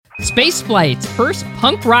Spaceflight's first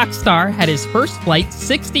punk rock star had his first flight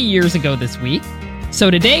 60 years ago this week.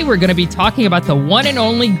 So today we're going to be talking about the one and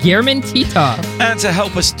only German Titov. And to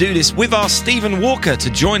help us do this, we've asked Stephen Walker to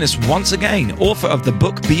join us once again, author of the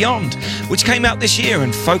book Beyond, which came out this year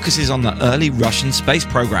and focuses on the early Russian space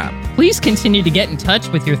program. Please continue to get in touch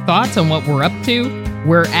with your thoughts on what we're up to.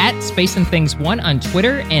 We're at Space and Things 1 on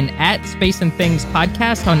Twitter and at Space and Things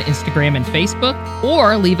Podcast on Instagram and Facebook,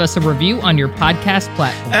 or leave us a review on your podcast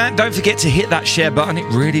platform. And don't forget to hit that share button. It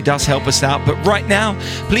really does help us out. But right now,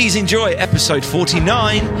 please enjoy episode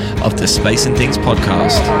 49 of the Space and Things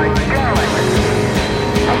Podcast.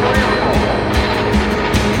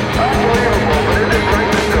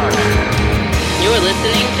 You're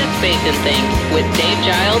listening to Space and Things with Dave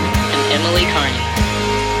Giles and Emily Carney.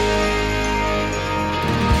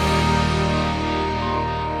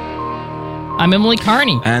 I'm Emily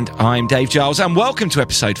Carney. And I'm Dave Giles, and welcome to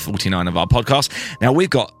episode 49 of our podcast. Now, we've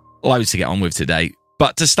got loads to get on with today,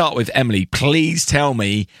 but to start with, Emily, please tell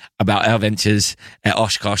me about our adventures at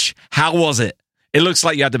Oshkosh. How was it? It looks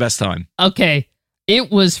like you had the best time. Okay,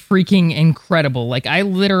 it was freaking incredible. Like, I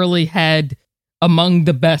literally had among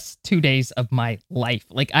the best 2 days of my life.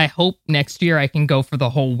 Like, I hope next year I can go for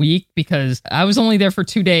the whole week, because I was only there for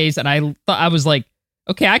 2 days, and I thought, I was like,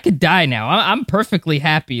 okay, I could die now. I'm perfectly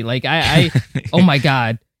happy. Like, I oh my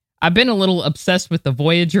God. I've been a little obsessed with the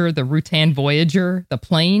Voyager, the Rutan Voyager, the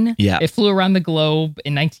plane. Yeah. It flew around the globe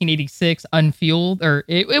in 1986, unfueled, or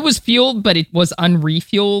it was fueled, but it was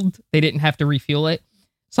unrefueled. They didn't have to refuel it.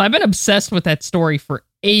 So I've been obsessed with that story for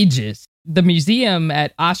ages. The museum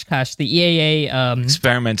at Oshkosh, the EAA...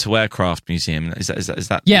 Experimental Aircraft Museum. Is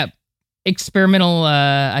that? Yeah. Experimental,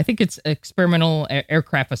 I think it's Experimental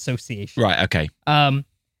Aircraft Association. Right, okay.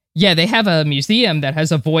 Yeah, they have a museum that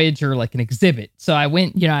has a Voyager, like an exhibit. So I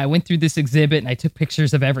went through this exhibit and I took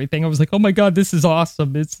pictures of everything. I was like, oh my God, this is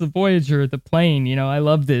awesome. It's the Voyager, the plane, I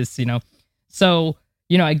love this, So,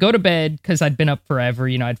 I go to bed because I'd been up forever,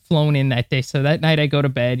 I'd flown in that day. So that night I go to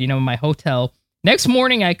bed, in my hotel. Next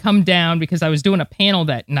morning I come down because I was doing a panel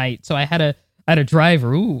that night. So I had a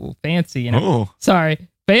driver. Ooh, fancy, Ooh. Sorry.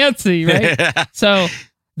 Fancy, right? So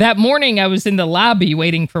that morning I was in the lobby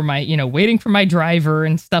waiting for my driver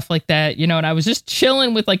and stuff like that, and I was just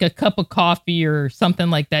chilling with like a cup of coffee or something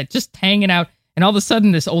like that, just hanging out. And all of a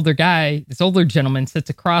sudden this older gentleman sits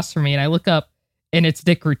across from me, and I look up and it's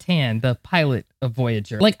Dick Rutan, the pilot of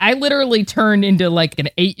Voyager. Like, I literally turned into like an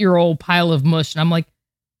 8-year-old pile of mush, and I'm like,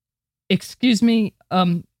 excuse me,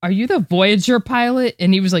 are you the Voyager pilot?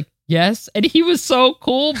 And he was like, yes. And he was so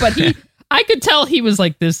cool, but I could tell he was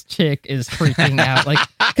like, this chick is freaking out. Like,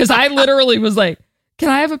 because I literally was like, can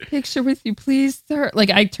I have a picture with you, please, sir? Like,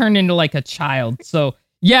 I turned into like a child. So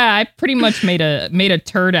yeah, I pretty much made a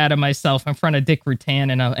turd out of myself in front of Dick Rutan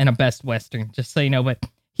in a Best Western, just so you know. But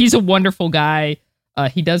he's a wonderful guy.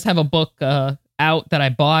 He does have a book out that I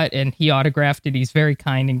bought, and he autographed it. He's very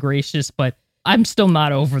kind and gracious, but I'm still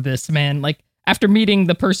not over this, man. Like, after meeting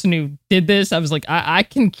the person who did this, I was like, I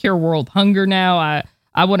can cure world hunger now.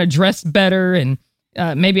 I want to dress better, and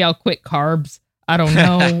maybe I'll quit carbs. I don't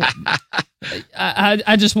know.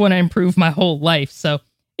 I just want to improve my whole life. So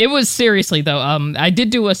it was seriously, though. I did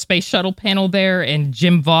do a space shuttle panel there, and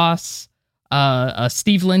Jim Voss,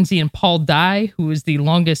 Steve Lindsay, and Paul Dye, who is the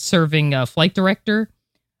longest serving flight director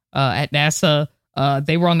at NASA,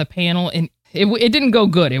 they were on the panel, and it didn't go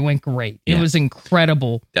good. It went great. Yeah. It was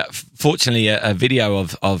incredible. Fortunately, a video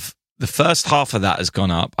of the first half of that has gone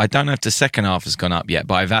up. I don't know if the second half has gone up yet,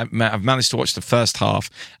 but I've managed to watch the first half,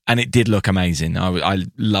 and it did look amazing. I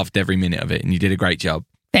loved every minute of it, and you did a great job.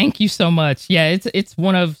 Thank you so much. Yeah, it's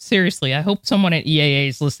one of, seriously, I hope someone at EAA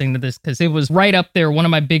is listening to this, because it was right up there, one of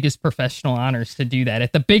my biggest professional honors to do that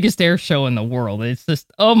at the biggest air show in the world. It's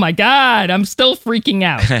just, oh my God, I'm still freaking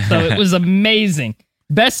out. So it was amazing.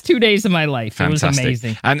 Best 2 days of my life. Fantastic. It was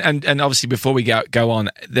amazing. And obviously, before we go on,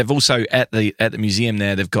 they've also at the museum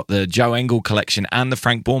there, they've got the Joe Engle collection and the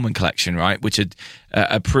Frank Borman collection, right? Which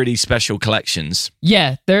are pretty special collections.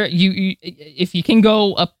 Yeah, there. You if you can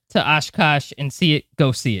go up to Oshkosh and see it,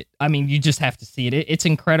 go see it. I mean, you just have to see it. It's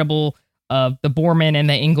incredible. The Borman and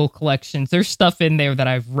the Engle collections. There's stuff in there that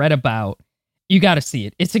I've read about. You got to see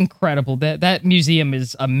it. It's incredible. That museum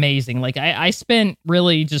is amazing. Like, I spent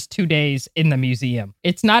really just 2 days in the museum.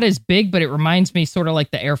 It's not as big, but it reminds me sort of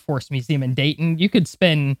like the Air Force Museum in Dayton. You could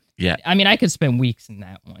spend, I could spend weeks in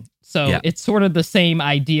that one. So It's sort of the same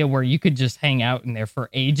idea where you could just hang out in there for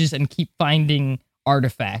ages and keep finding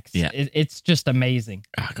artifacts. Yeah. It's just amazing.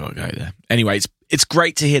 I gotta go there. Anyway, it's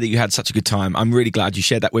great to hear that you had such a good time. I'm really glad you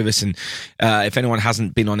shared that with us. And if anyone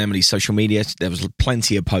hasn't been on Emily's social media, there was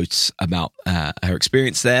plenty of posts about her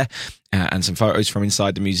experience there and some photos from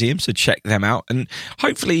inside the museum. So check them out. And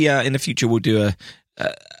hopefully in the future, we'll do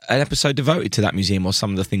an episode devoted to that museum or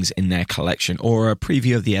some of the things in their collection, or a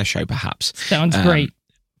preview of the air show, perhaps. Sounds great.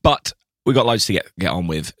 But we've got loads to get on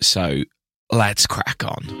with. So let's crack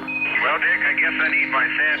on. Well, Dick, I guess I need my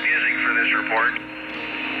sad music for this report.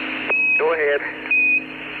 Go ahead.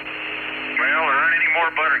 Well, there aren't any more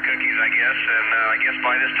butter cookies, I guess, and I guess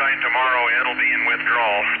by this time tomorrow, Ed will be in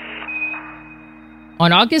withdrawal.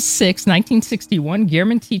 On August 6, 1961,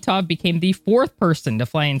 German Titov became the fourth person to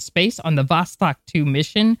fly in space on the Vostok 2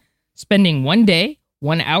 mission, spending 1 day,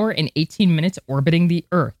 1 hour, and 18 minutes orbiting the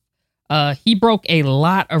Earth. He broke a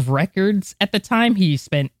lot of records at the time. He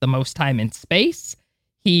spent the most time in space.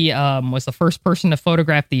 He was the first person to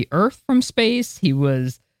photograph the Earth from space. He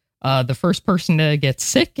was the first person to get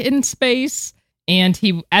sick in space. And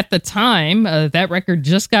he, at the time, that record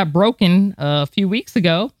just got broken a few weeks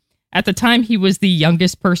ago. At the time, he was the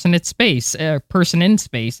youngest person in space,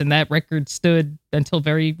 and that record stood until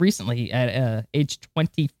very recently at age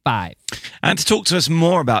 25. And to talk to us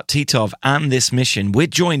more about Titov and this mission, we're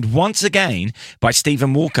joined once again by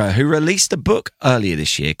Stephen Walker, who released a book earlier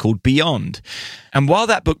this year called Beyond. And while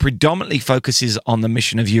that book predominantly focuses on the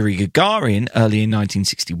mission of Yuri Gagarin early in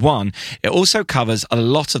 1961, it also covers a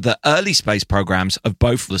lot of the early space programs of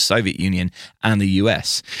both the Soviet Union and the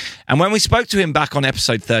US. And when we spoke to him back on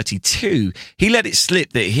episode 32, he let it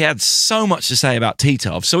slip that he had so much to say about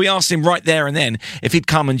Titov. So we asked him right there and then if he'd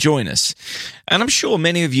come and join us. And I'm sure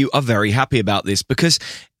many of you are very happy about this, because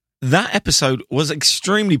that episode was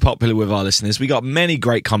extremely popular with our listeners. We got many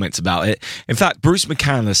great comments about it. In fact, Bruce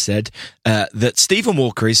McCandless said that Stephen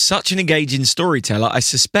Walker is such an engaging storyteller, I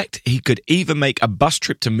suspect he could even make a bus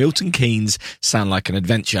trip to Milton Keynes sound like an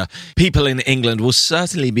adventure. People in England will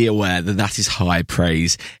certainly be aware that is high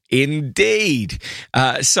praise indeed.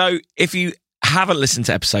 So if you haven't listened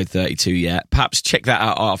to episode 32 yet, perhaps check that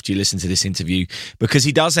out after you listen to this interview, because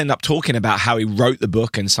he does end up talking about how he wrote the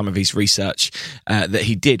book and some of his research that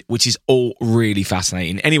he did, which is all really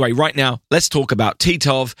fascinating. Anyway, right now, let's talk about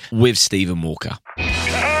Titov with Stephen Walker.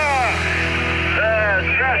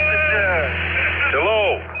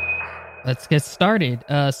 Hello. Let's get started.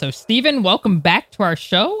 So, Stephen, welcome back to our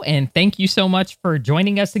show, and thank you so much for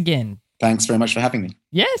joining us again. Thanks very much for having me.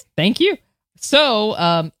 Yes, thank you.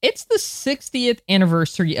 So, it's the 60th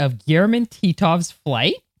anniversary of German Titov's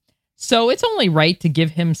flight, so it's only right to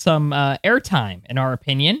give him some airtime, in our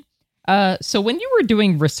opinion. So when you were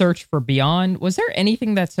doing research for Beyond, was there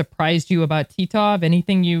anything that surprised you about Titov?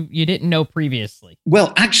 Anything you didn't know previously?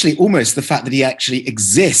 Well, actually, almost the fact that he actually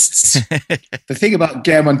exists. The thing about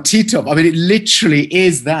German Titov, I mean, it literally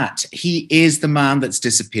is that. He is the man that's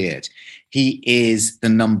disappeared. He is the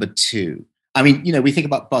number two. I mean, you know, we think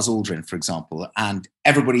about Buzz Aldrin, for example, and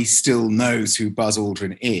everybody still knows who Buzz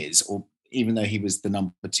Aldrin is, or even though he was the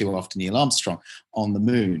number two after Neil Armstrong on the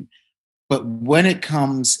moon. But when it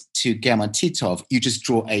comes to German Titov, you just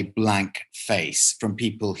draw a blank face from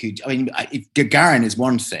people who, I mean, Gagarin is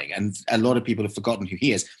one thing, and a lot of people have forgotten who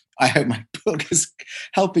he is. I hope my book is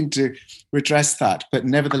helping to redress that. But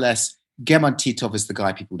nevertheless, German Titov is the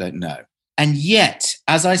guy people don't know. And yet,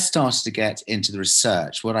 as I started to get into the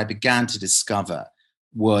research, what I began to discover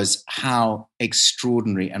was how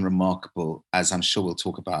extraordinary and remarkable, as I'm sure we'll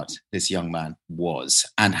talk about, this young man was,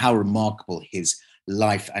 and how remarkable his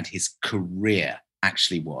life and his career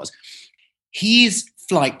actually was. His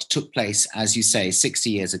flight took place, as you say, 60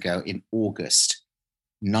 years ago in August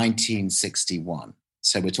 1961.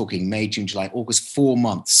 So we're talking May, June, July, August, 4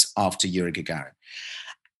 months after Yuri Gagarin.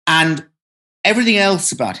 And everything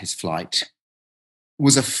else about his flight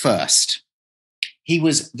was a first. He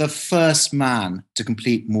was the first man to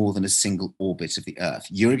complete more than a single orbit of the Earth.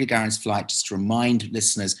 Yuri Gagarin's flight, just to remind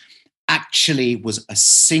listeners, actually was a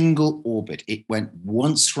single orbit. It went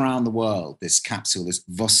once around the world, this capsule, this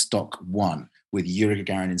Vostok 1, with Yuri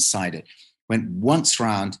Gagarin inside it. Went once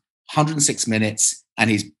round, 106 minutes, and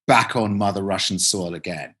he's back on Mother Russian soil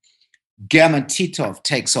again. German Titov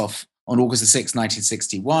takes off on August the 6th,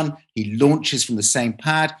 1961, he launches from the same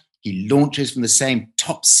pad. He launches from the same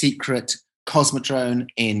top secret cosmodrome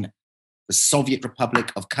in the Soviet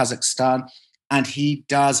Republic of Kazakhstan. And he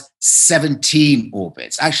does 17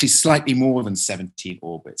 orbits, actually slightly more than 17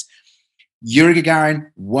 orbits. Yuri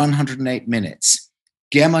Gagarin, 108 minutes.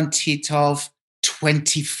 German Titov,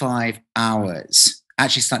 25 hours,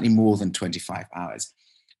 actually slightly more than 25 hours.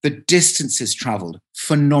 The distances traveled,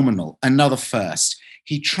 phenomenal, another first.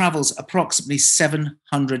 he travels approximately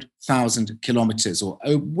 700,000 kilometers, or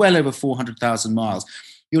well over 400,000 miles.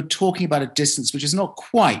 You're talking about a distance which is not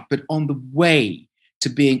quite, but on the way to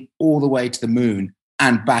being all the way to the moon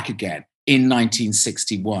and back again in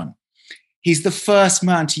 1961. He's the first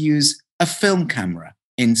man to use a film camera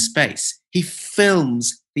in space. He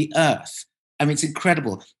films the Earth. I mean, it's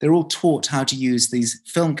incredible. They're all taught how to use these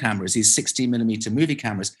film cameras, these 16mm movie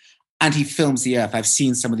cameras, and he films the Earth. I've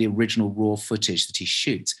seen some of the original raw footage that he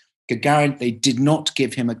shoots. Gagarin, they did not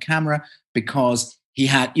give him a camera because he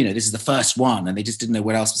had, this is the first one, and they just didn't know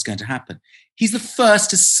what else was going to happen. He's the first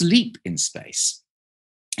to sleep in space.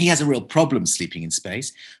 He has a real problem sleeping in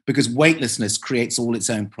space because weightlessness creates all its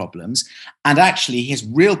own problems. And actually, he has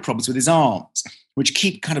real problems with his arms, which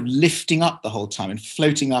keep kind of lifting up the whole time and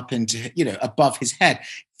floating up into, above his head.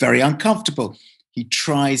 Very uncomfortable. He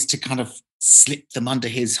tries to kind of slip them under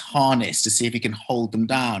his harness to see if he can hold them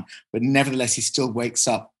down. But nevertheless, he still wakes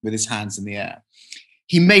up with his hands in the air.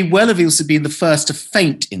 He may well have also been the first to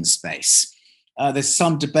faint in space. There's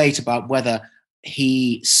some debate about whether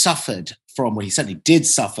he suffered from, well, he certainly did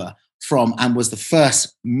suffer from, and was the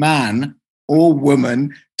first man or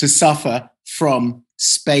woman to suffer from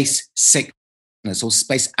space sickness or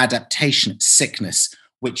space adaptation sickness,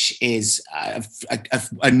 which is a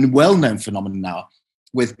well-known phenomenon now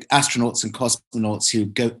with astronauts and cosmonauts who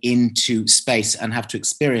go into space and have to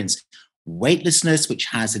experience weightlessness, which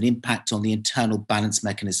has an impact on the internal balance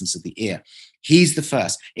mechanisms of the ear. He's the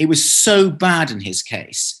first. It was so bad in his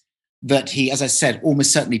case that he, as I said,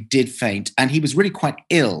 almost certainly did faint, and he was really quite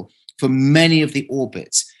ill for many of the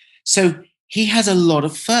orbits. So he has a lot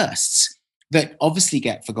of firsts that obviously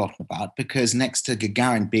get forgotten about because next to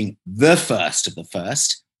Gagarin being the first of the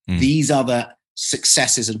first, these other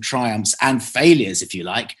successes and triumphs and failures, if you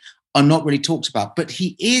like, are not really talked about. But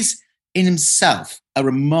he is in himself a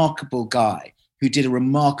remarkable guy who did a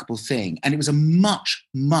remarkable thing. And it was a much,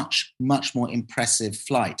 much, much more impressive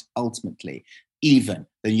flight, ultimately, even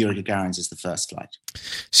than Yuri Gagarin's as the first flight.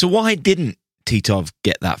 So why didn't Titov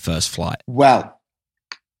get that first flight? Well,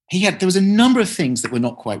 there was a number of things that were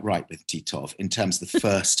not quite right with Titov in terms of the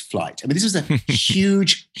first flight. I mean, this was a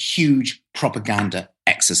huge, huge propaganda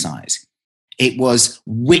exercise. It was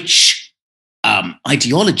which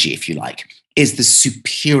ideology, if you like, is the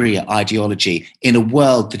superior ideology in a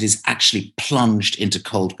world that is actually plunged into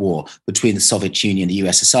Cold War between the Soviet Union, the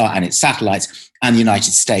USSR and its satellites, and the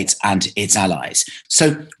United States and its allies.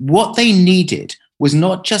 So what they needed was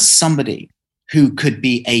not just somebody who could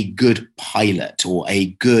be a good pilot or a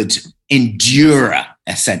good endurer,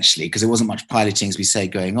 essentially, because there wasn't much piloting, as we say,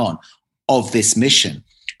 going on, of this mission,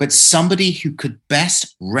 but somebody who could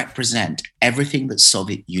best represent everything that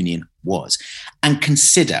Soviet Union was. And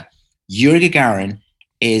consider, Yuri Gagarin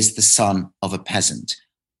is the son of a peasant.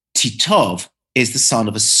 Titov is the son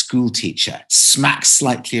of a school teacher, smacks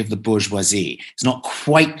slightly of the bourgeoisie. It's not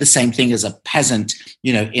quite the same thing as a peasant,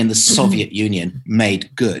 in the Soviet Union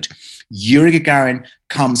made good. Yuri Gagarin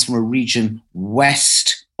comes from a region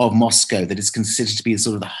west of Moscow that is considered to be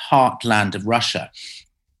sort of the heartland of Russia.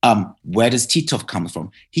 Where does Titov come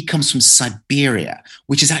from? He comes from Siberia,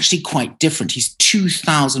 which is actually quite different. He's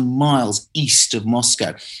 2,000 miles east of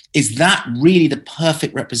Moscow. Is that really the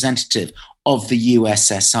perfect representative of the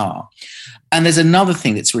USSR? And there's another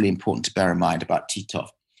thing that's really important to bear in mind about Titov.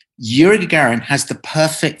 Yuri Gagarin has the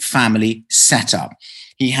perfect family setup.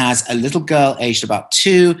 He has a little girl aged about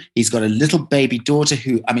 2. He's got a little baby daughter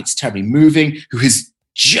who, it's terribly moving, who has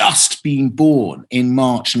just been born in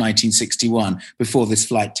March 1961 before this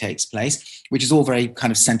flight takes place, which is all very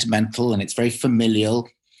kind of sentimental and it's very familial.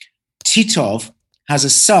 Titov has a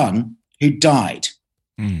son who died.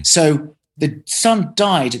 So the son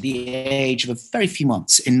died at the age of a very few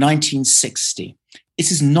months in 1960.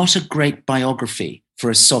 This is not a great biography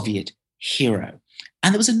for a Soviet hero.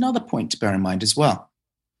 And there was another point to bear in mind as well.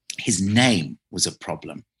 His name was a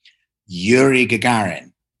problem. Yuri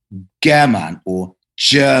Gagarin, German or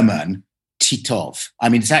German Titov.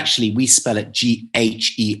 It's actually, we spell it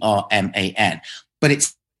Gherman, but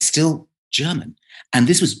it's still German. And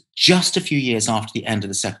this was just a few years after the end of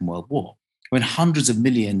the Second World War, when hundreds of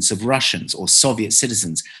millions of Russians or Soviet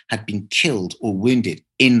citizens had been killed or wounded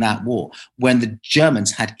in that war, when the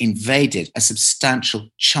Germans had invaded a substantial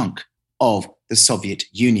chunk of the Soviet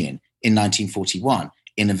Union in 1941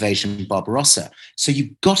 in Invasion Barbarossa. So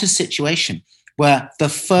you've got a situation where the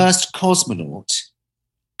first cosmonaut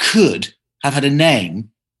could have had a name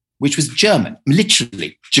which was German,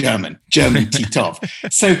 literally German Titov.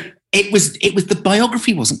 So it was the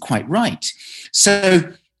biography wasn't quite right.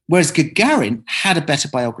 So whereas Gagarin had a better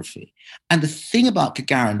biography. And the thing about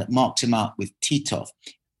Gagarin that marked him out with Titov,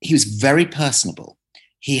 he was very personable.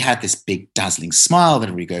 He had this big dazzling smile that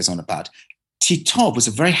everybody goes on about. Titov was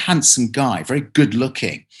a very handsome guy, very good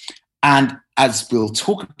looking. And as we'll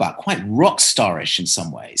talk about, quite rock starish in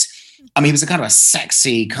some ways. I mean, he was a kind of a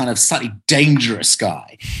sexy, kind of slightly dangerous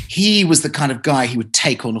guy. He was the kind of guy who would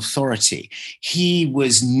take on authority. He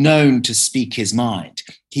was known to speak his mind.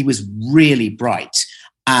 He was really bright.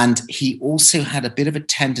 And he also had a bit of a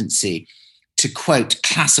tendency to quote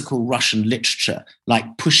classical Russian literature,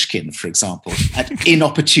 like Pushkin, for example, at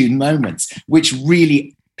inopportune moments, which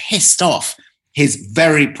really pissed off his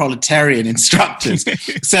very proletarian instructors.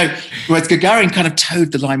 So whereas Gagarin kind of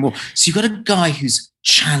towed the line more. So you've got a guy who's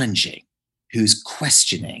challenging, who's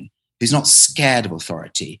questioning, who's not scared of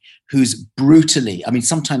authority, who's brutally, I mean,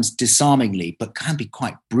 sometimes disarmingly, but can be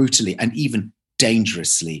quite brutally and even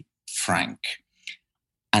dangerously frank.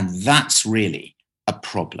 And that's really a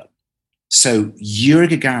problem. So Yuri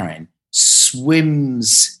Gagarin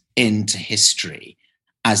swims into history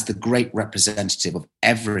as the great representative of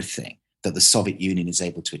everything that the Soviet Union is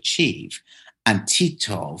able to achieve. And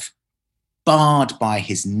Titov, barred by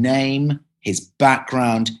his name, his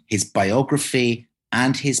background, his biography,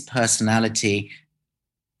 and his personality,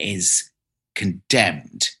 is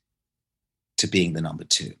condemned to being the number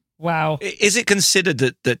 2. Wow. Is it considered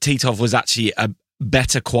that Titov was actually a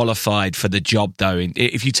better qualified for the job, though?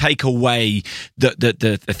 If you take away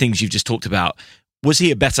the things you've just talked about, was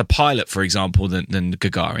he a better pilot, for example, than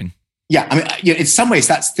Gagarin? Yeah, I mean, in some ways,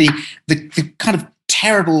 that's the kind of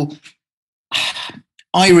terrible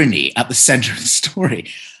irony at the center of the story.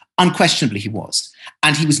 Unquestionably, he was.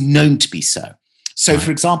 And he was known to be so. So, right.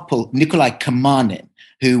 For example, Nikolai Kamanin,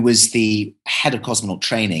 who was the head of cosmonaut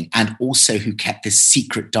training and also who kept this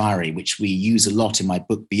secret diary, which we use a lot in my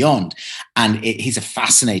book Beyond. And he's a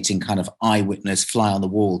fascinating kind of eyewitness, fly on the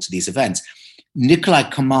wall to these events. Nikolai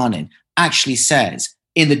Kamanin actually says,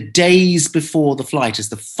 in the days before the flight, as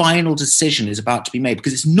the final decision is about to be made,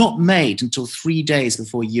 because it's not made until 3 days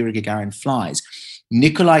before Yuri Gagarin flies,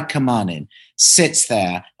 Nikolai Kamanin sits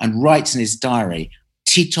there and writes in his diary,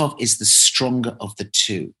 Titov is the stronger of the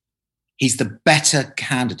 2. He's the better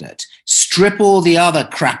candidate. Strip all the other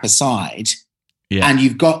crap aside, and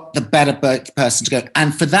you've got the better person to go.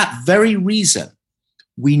 And for that very reason,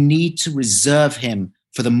 we need to reserve him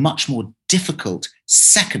for the much more difficult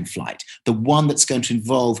second flight, the one that's going to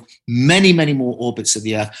involve many, many more orbits of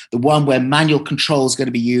the Earth, the one where manual control is going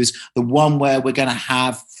to be used, the one where we're going to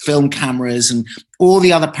have film cameras and all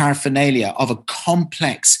the other paraphernalia of a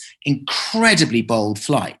complex, incredibly bold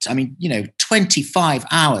flight. I mean, 25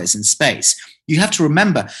 hours in space. You have to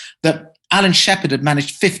remember that Alan Shepard had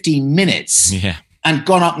managed 15 minutes and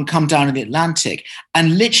gone up and come down in the Atlantic.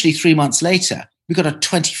 And literally 3 months later, we got a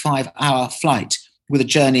 25-hour flight with a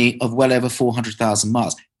journey of well over 400,000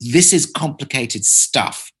 miles. This is complicated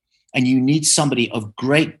stuff. And you need somebody of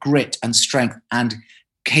great grit and strength and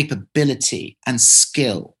capability and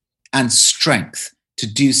skill and strength to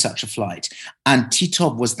do such a flight. And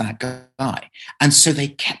Titov was that guy. And so they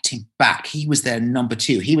kept him back. He was their number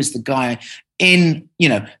 2. He was the guy in,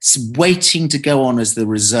 waiting to go on as the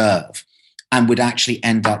reserve and would actually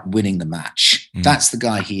end up winning the match. That's the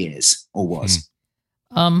guy he is or was.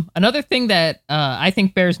 Another thing that I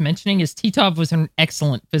think bears mentioning is Titov was in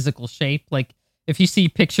excellent physical shape. Like, if you see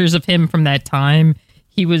pictures of him from that time,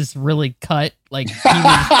 he was really cut. Like,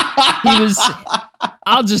 he was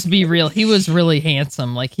I'll just be real. He was really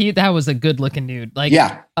handsome. Like, that was a good looking dude. Like,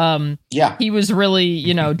 he was really,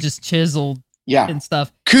 just chiseled and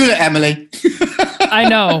stuff. Cooler, Emily. I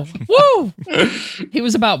know. Woo! He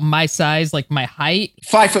was about my size, like my height.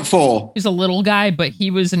 5'4". He's a little guy, but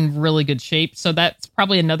he was in really good shape. So that's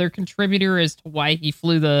probably another contributor as to why he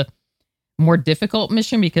flew the more difficult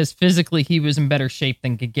mission, because physically he was in better shape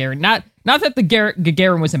than Gagarin. Not that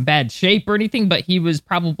Gagarin was in bad shape or anything, but he was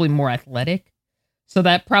probably more athletic. So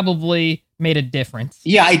that probably made a difference.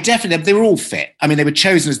 Yeah, it definitely. They were all fit. I mean, they were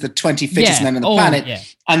chosen as the 20 fittest men on the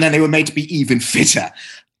planet, and then they were made to be even fitter.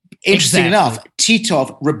 Interesting enough,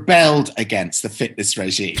 Titov rebelled against the fitness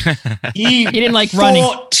regime. He didn't like running.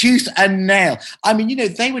 Fought tooth and nail. I mean,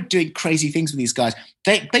 they were doing crazy things with these guys.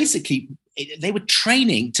 They were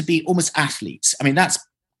training to be almost athletes. I mean, that's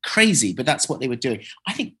crazy, but that's what they were doing.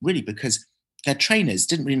 I think really because their trainers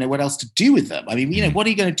didn't really know what else to do with them. I mean, what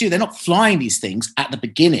are you going to do? They're not flying these things at the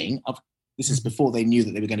beginning of. This is before they knew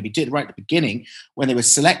that they were going to be doing it, right at the beginning when they were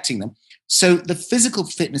selecting them. So the physical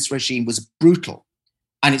fitness regime was brutal.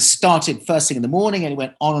 And it started first thing in the morning and it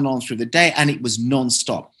went on and on through the day and it was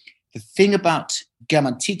nonstop. The thing about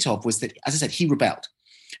German Titov was that, as I said, he rebelled.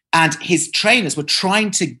 And his trainers were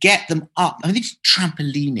trying to get them up. I mean, they did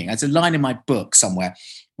trampolining. There's a line in my book somewhere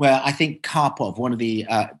where I think Karpov, one of the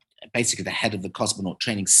basically the head of the Cosmonaut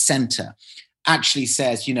Training Center, actually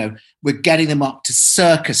says, we're getting them up to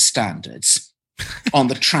circus standards on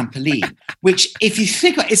the trampoline, which, if you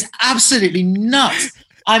think about it, is absolutely nuts.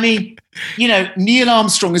 I mean, Neil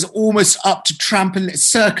Armstrong is almost up to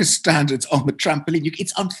circus standards on the trampoline.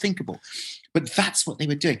 It's unthinkable. But that's what they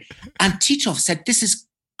were doing. And Titov said, this is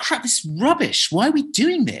crap, this is rubbish. Why are we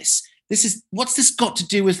doing this? What's this got to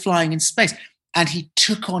do with flying in space? And he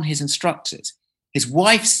took on his instructors. His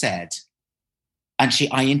wife said, and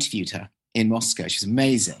I interviewed her in Moscow. She was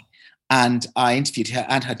amazing. And I interviewed her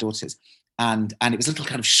and her daughters. And it was a little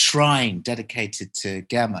kind of shrine dedicated to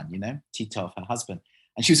German, Titov, her husband.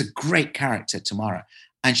 And she was a great character, Tamara.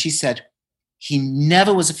 And she said, he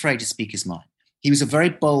never was afraid to speak his mind. He was a very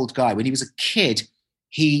bold guy. When he was a kid,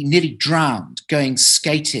 he nearly drowned going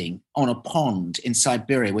skating on a pond in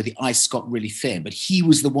Siberia where the ice got really thin. But he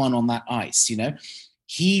was the one on that ice,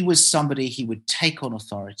 He was somebody, he would take on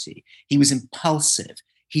authority. He was impulsive.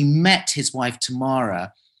 He met his wife,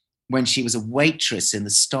 Tamara, when she was a waitress in the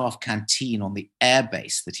staff canteen on the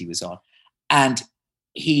airbase that he was on. And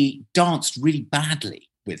he danced really badly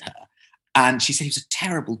with her. And she said he was a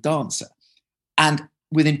terrible dancer. And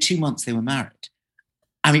within 2 months, they were married.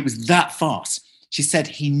 I mean, it was that fast. She said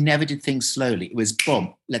he never did things slowly. It was,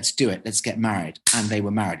 boom, let's do it. Let's get married. And they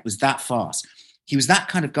were married. It was that fast. He was that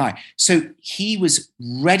kind of guy. So he was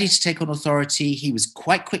ready to take on authority. He was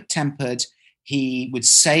quite quick-tempered. He would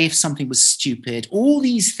say if something was stupid. All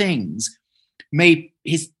these things made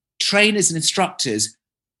his trainers and instructors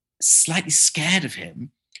slightly scared of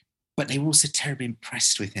him, but they were also terribly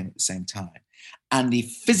impressed with him at the same time. And the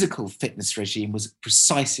physical fitness regime was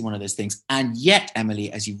precisely one of those things. And yet,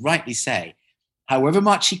 Emily, as you rightly say, however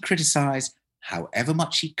much he criticized, however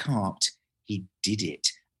much he carped, he did it.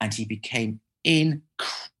 And he became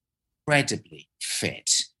incredibly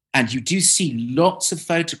fit. And you do see lots of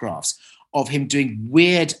photographs of him doing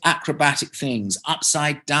weird acrobatic things,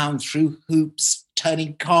 upside down, through hoops,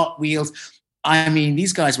 turning cartwheels. I mean,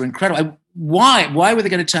 these guys were incredible. Why were they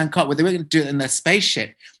going to turn cartwheels? They were going to do it in their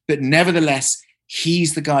spaceship. But nevertheless,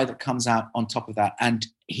 he's the guy that comes out on top of that. And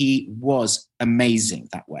he was amazing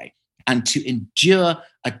that way. And to endure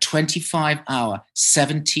a 25-hour,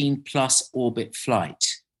 17-plus orbit flight,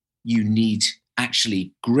 you need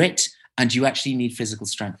actually grit, and you actually need physical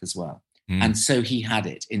strength as well. And so he had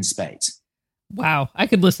it in spades. Wow, I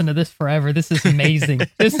could listen to this forever. This is amazing.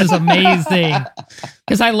 This is amazing.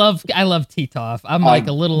 Because I love Titov. I'm like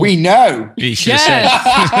a little. We know. Yes.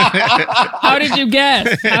 How did you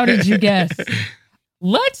guess? How did you guess?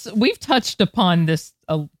 We've touched upon this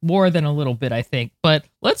more than a little bit, I think, but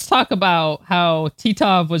let's talk about how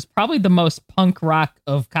Titov was probably the most punk rock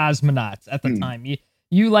of cosmonauts at the time.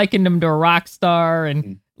 You likened him to a rock star,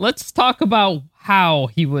 and let's talk about how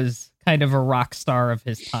he was kind of a rock star of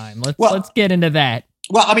his time. Let's get into that.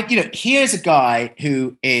 Well, I mean, here's a guy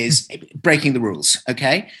who is breaking the rules,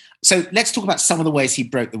 okay? So let's talk about some of the ways he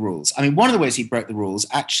broke the rules. I mean, one of the ways he broke the rules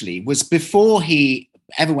actually was before he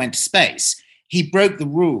ever went to space. He broke the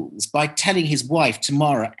rules by telling his wife,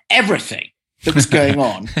 Tamara, everything that was going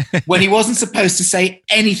on when he wasn't supposed to say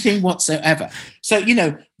anything whatsoever. So,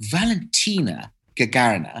 Valentina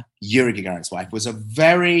Gagarina, Yuri Gagarin's wife, was a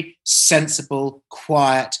very sensible,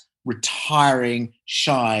 quiet, retiring,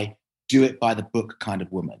 shy, do-it-by-the-book kind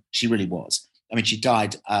of woman. She really was. I mean, she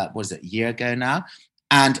died, a year ago now?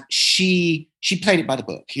 And she played it by the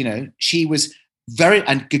book, She was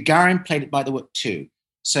and Gagarin played it by the book too.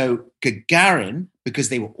 So Gagarin, because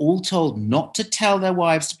they were all told not to tell their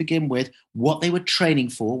wives to begin with what they were training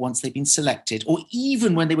for once they'd been selected, or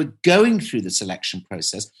even when they were going through the selection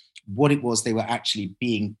process, what it was they were actually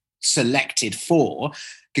being selected for,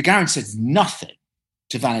 Gagarin says nothing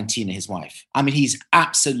to Valentina, his wife. I mean, he's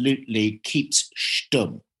absolutely keeps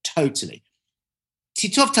stum, totally.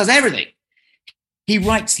 Titov tells everything. He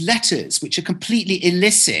writes letters which are completely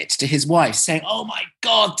illicit to his wife, saying, oh my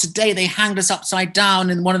God, today they hanged us upside down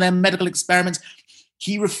in one of their medical experiments.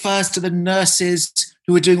 He refers to the nurses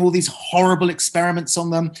who are doing all these horrible experiments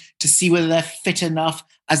on them to see whether they're fit enough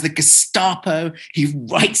as the Gestapo. He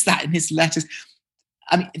writes that in his letters.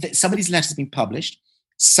 I mean, some of these letters have been published.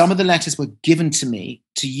 Some of the letters were given to me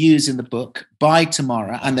to use in the book by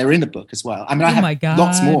Tamara, and they're in the book as well. I mean, I have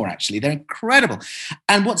lots more, actually. They're incredible.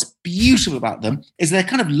 And what's beautiful about them is they're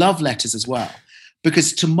kind of love letters as well,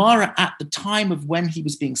 because Tamara, at the time of when he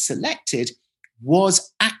was being selected,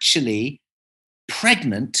 was actually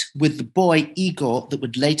pregnant with the boy Igor that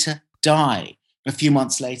would later die a few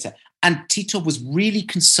months later. And Titov was really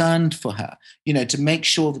concerned for her, to make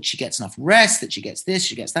sure that she gets enough rest, that she gets this,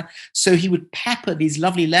 she gets that. So he would pepper these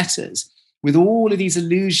lovely letters with all of these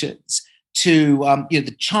allusions to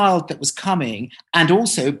the child that was coming, and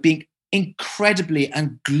also being incredibly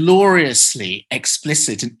and gloriously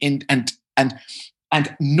explicit and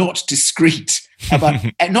not discreet about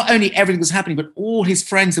not only everything that was happening, but all his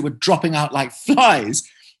friends that were dropping out like flies,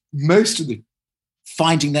 most of them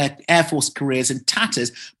finding their Air Force careers in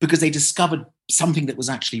tatters because they discovered something that was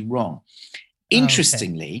actually wrong.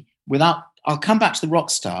 Interestingly, I'll come back to the rock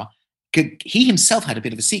star. He himself had a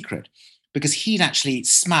bit of a secret because he'd actually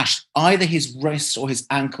smashed either his wrist or his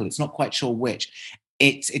ankle. It's not quite sure which.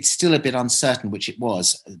 It's still a bit uncertain which it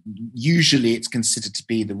was. Usually it's considered to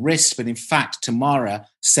be the wrist, but in fact, Tamara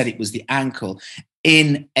said it was the ankle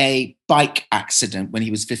in a bike accident when he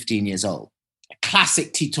was 15 years old. A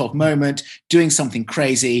classic Titov moment, doing something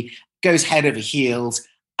crazy, goes head over heels,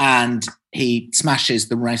 and he smashes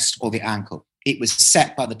the wrist or the ankle. It was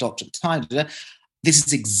set by the doctor at the time. This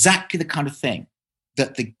is exactly the kind of thing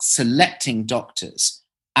that the selecting doctors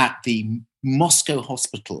at the Moscow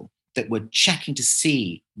hospital that were checking to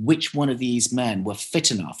see which one of these men were fit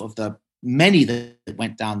enough, of the many that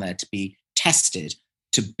went down there to be tested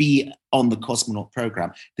to be on the cosmonaut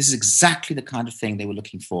program. This is exactly the kind of thing they were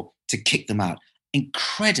looking for to kick them out.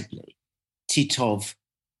 Incredibly, Titov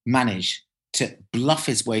managed to bluff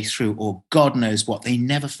his way through, or God knows what. They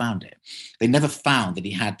never found it. They never found that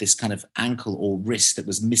he had this kind of ankle or wrist that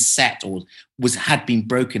was misset or had been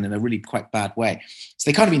broken in a really quite bad way. So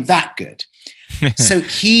they can't have been that good. So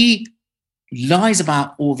he lies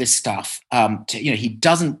about all this stuff.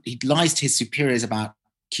 He lies to his superiors about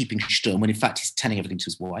keeping Sturm, when in fact he's telling everything to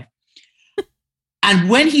his wife. And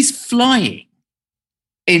when he's flying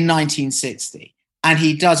in 1960, and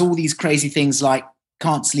he does all these crazy things like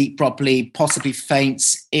can't sleep properly, possibly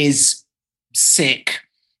faints, is sick,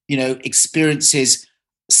 experiences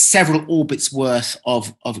several orbits worth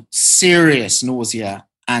of serious nausea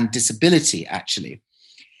and disability, actually.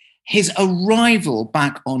 His arrival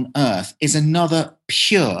back on Earth is another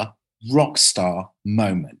pure rock star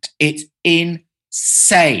moment. It's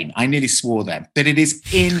insane. I nearly swore then, but it is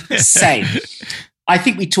insane. I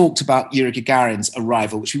think we talked about Yuri Gagarin's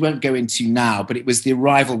arrival, which we won't go into now, but it was the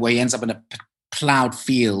arrival where he ends up in a plowed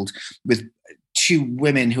field with two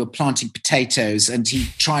women who are planting potatoes, and he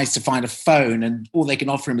tries to find a phone, and all they can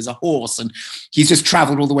offer him is a horse, and he's just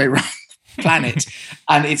traveled all the way around the planet.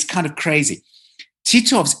 And it's kind of crazy.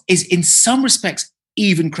 Titov's is in some respects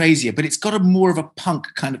even crazier, but it's got a more of a punk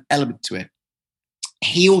kind of element to it.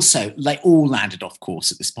 He also, they all landed off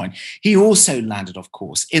course at this point. He also landed off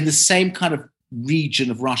course in the same kind of region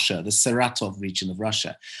of Russia, the Saratov region of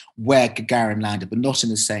Russia, where Gagarin landed, but not in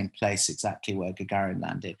the same place exactly where Gagarin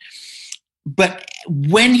landed. But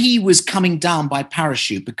when he was coming down by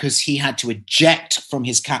parachute, because he had to eject from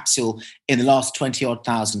his capsule in the last 20-odd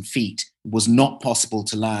thousand feet, it was not possible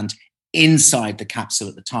to land inside the capsule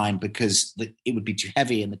at the time because it would be too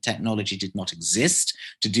heavy and the technology did not exist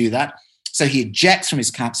to do that. So he ejects from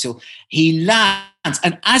his capsule, he lands,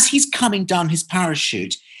 and as he's coming down his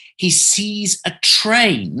parachute, he sees a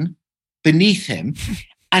train beneath him,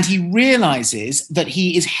 and he realizes that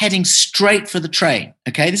he is heading straight for the train.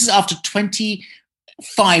 Okay, this is after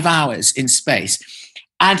 25 hours in space,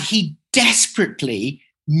 and he desperately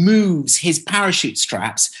moves his parachute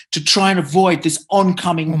straps to try and avoid this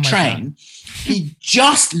oncoming train. God. He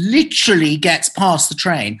just literally gets past the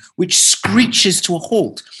train, which screeches to a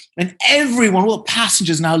halt. And everyone, all the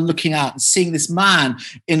passengers now looking out and seeing this man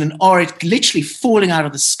in an orange, literally falling out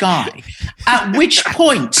of the sky. At which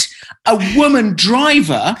point, a woman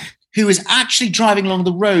driver who is actually driving along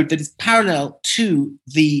the road that is parallel to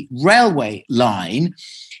the railway line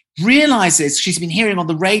realizes, she's been hearing on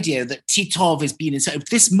the radio that Titov has been in, so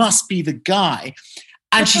this must be the guy.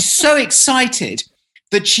 And she's so excited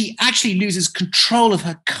that she actually loses control of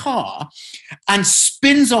her car and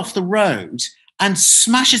spins off the road and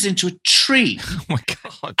smashes into a tree. Oh my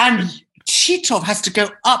God. And Titov has to go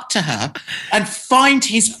up to her and find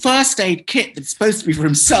his first aid kit that's supposed to be for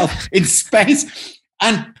himself in space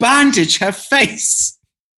and bandage her face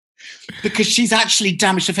because she's actually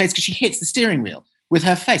damaged her face because she hits the steering wheel with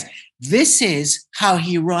her face. This is how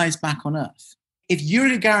he arrives back on Earth. If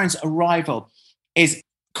Yuri Gagarin's arrival is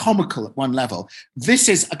comical at one level, this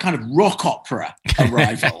is a kind of rock opera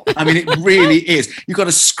arrival. I mean, it really is. You've got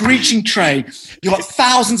a screeching train, you've got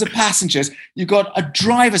thousands of passengers, you've got a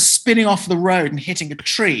driver spinning off the road and hitting a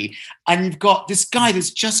tree, and you've got this guy that's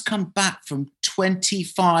just come back from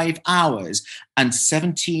 25 hours and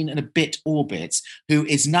 17 and a bit orbits, who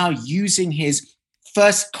is now using his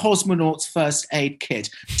first cosmonaut's first aid kit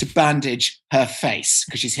to bandage her face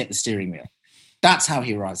because she's hit the steering wheel. That's how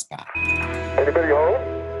he arrives back. Anybody home?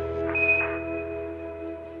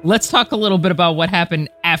 let's talk a little bit about what happened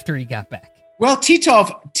after he got back. Well,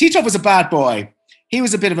 Titov was a bad boy. He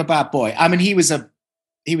was a bit of a bad boy. I mean, he was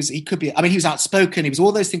outspoken. He was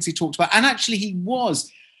all those things he talked about. And actually he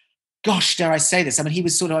was, gosh, dare I say this? I mean, he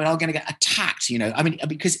was sort of, I'm going to get attacked, you know, I mean,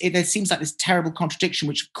 because there seems like this terrible contradiction,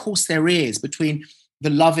 which of course there is, between the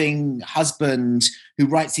loving husband who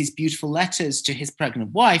writes these beautiful letters to his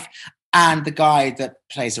pregnant wife and the guy that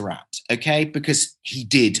plays around, okay? Because he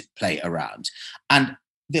did play around. And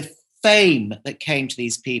the fame that came to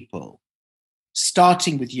these people,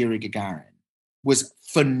 starting with Yuri Gagarin, was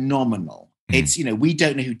phenomenal. It's, you know, we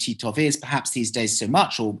don't know who Titov is, perhaps these days so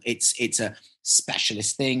much, or it's a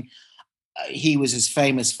specialist thing. He was as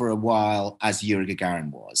famous for a while as Yuri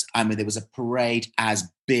Gagarin was. I mean, there was a parade as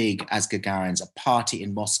big as Gagarin's, a party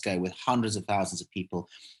in Moscow with hundreds of thousands of people,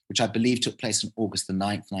 which I believe took place on August the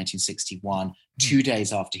 9th, 1961, 2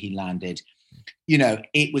 days after he landed. You know,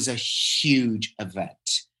 it was a huge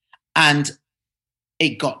event. And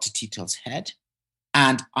it got to Titov's head.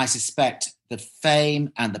 And I suspect the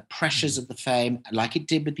fame and the pressures of the fame, like it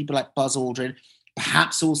did with people like Buzz Aldrin,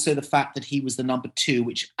 perhaps also the fact that he was the number 2,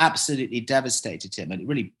 which absolutely devastated him, and it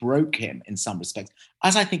really broke him in some respects,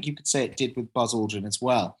 as I think you could say it did with Buzz Aldrin as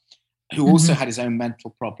well, who also had his own mental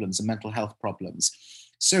problems and mental health problems.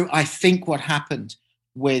 So I think what happened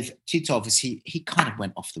with Titov is he kind of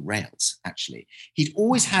went off the rails, actually. He'd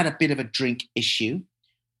always had a bit of a drink issue.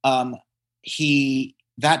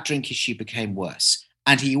 That drink issue became worse.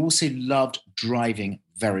 And he also loved driving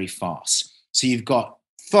very fast. So you've got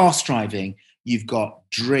fast driving, you've got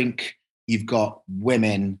drink, you've got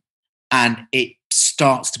women, and it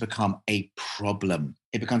starts to become a problem.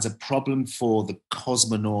 It becomes a problem for the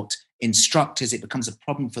cosmonaut instructors. It becomes a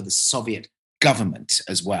problem for the Soviet government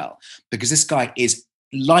as well, because this guy is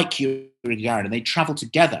like Yuri Gagarin, and they travel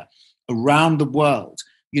together around the world,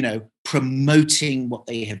 you know, promoting what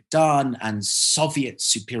they have done and Soviet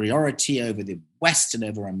superiority over the West and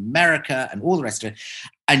over America and all the rest of it.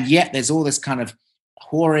 And yet there's all this kind of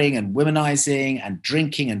whoring and womanizing and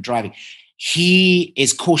drinking and driving. He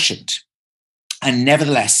is cautioned. And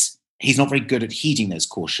nevertheless, he's not very good at heeding those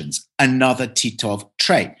cautions. Another Titov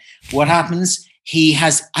trait. What happens?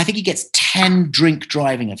 I think he gets 10 drink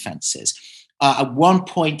driving offenses. At one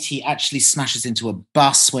point, he actually smashes into a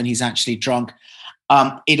bus when he's actually drunk.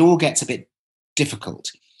 It all gets a bit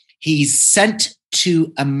difficult. He's sent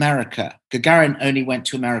to America. Gagarin only went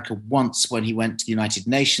to America once when he went to the United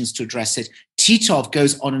Nations to address it. Titov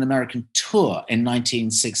goes on an American tour in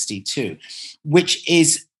 1962, which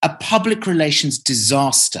is a public relations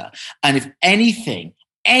disaster. And if anything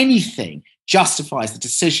justifies the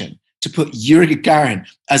decision to put Yuri Gagarin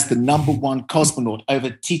as the number 1 cosmonaut over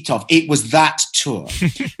Titov, it was that tour.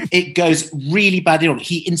 It goes really badly wrong.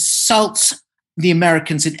 He insults the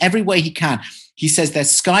Americans in every way he can. He says their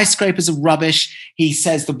skyscrapers are rubbish. He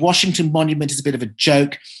says the Washington Monument is a bit of a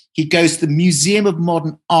joke. He goes to the Museum of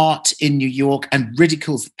Modern Art in New York and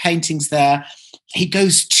ridicules the paintings there. He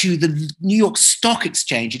goes to the New York Stock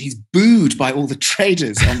Exchange and he's booed by all the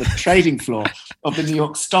traders on the trading floor of the New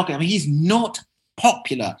York Stock. I mean, he's not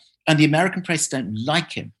popular and the American press don't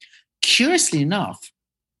like him. Curiously enough,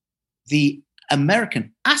 the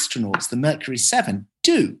American astronauts, the Mercury 7,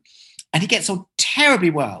 do. And he gets on terribly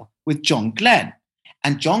well with John Glenn.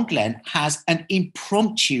 And John Glenn has an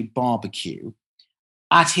impromptu barbecue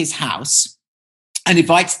at his house and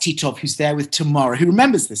invites Titov, who's there with Tamara, who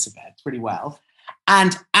remembers this event pretty well,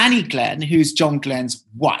 and Annie Glenn, who's John Glenn's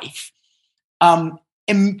wife,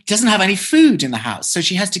 doesn't have any food in the house. So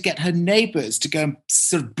she has to get her neighbors to go and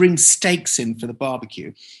sort of bring steaks in for the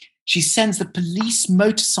barbecue. She sends the police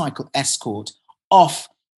motorcycle escort off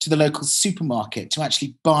to the local supermarket to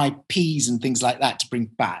actually buy peas and things like that to bring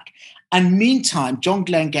back. And meantime, John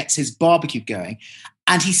Glenn gets his barbecue going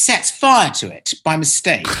and he sets fire to it by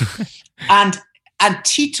mistake. and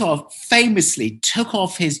Titov famously took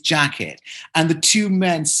off his jacket and the two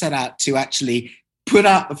men set out to actually put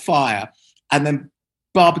out the fire and then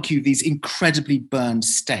barbecue these incredibly burned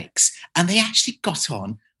steaks. And they actually got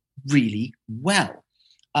on really well.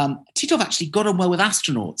 Titov actually got on well with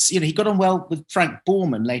astronauts. You know, he got on well with Frank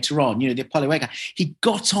Borman later on, you know, the Apollo 8 guy. He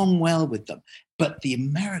got on well with them. But the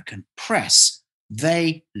American press,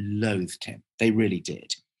 they loathed him. They really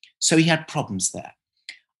did. So he had problems there.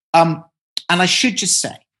 And I should just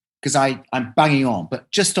say, because I'm banging on, but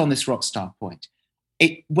just on this rock star point,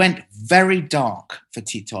 it went very dark for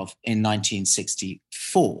Titov in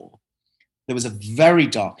 1964. There was a very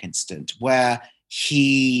dark incident where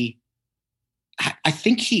there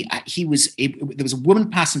was a woman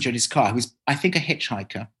passenger in his car who was, I think, a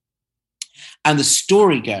hitchhiker. And the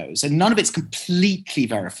story goes, and none of it's completely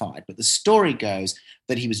verified, but the story goes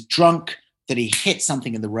that he was drunk, that he hit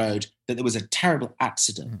something in the road, that there was a terrible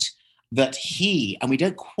accident, that he, and we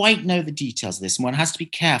don't quite know the details of this, and one has to be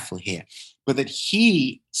careful here, but that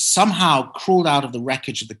he somehow crawled out of the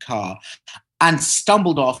wreckage of the car and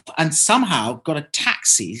stumbled off and somehow got a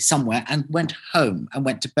taxi somewhere and went home and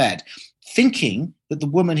went to bed, thinking that the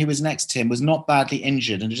woman who was next to him was not badly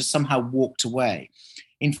injured and just somehow walked away.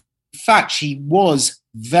 In fact, she was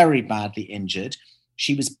very badly injured.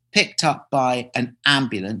 She was picked up by an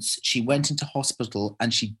ambulance. She went into hospital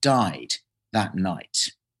and she died that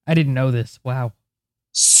night. I didn't know this. Wow.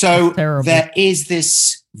 So there is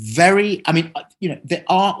this very, I mean, there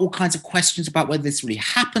are all kinds of questions about whether this really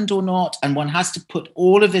happened or not. And one has to put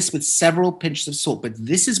all of this with several pinches of salt. But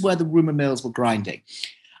this is where the rumor mills were grinding.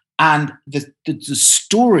 And the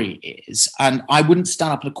story is, and I wouldn't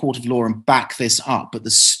stand up in a court of law and back this up, but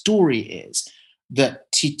the story is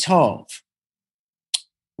that Titov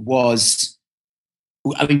would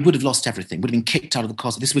have lost everything, would have been kicked out of the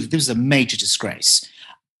cosmonaut. This was a major disgrace.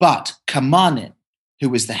 But Kamanin, who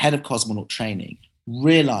was the head of cosmonaut training,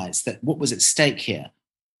 realized that what was at stake here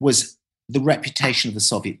was the reputation of the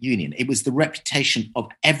Soviet Union. It was the reputation of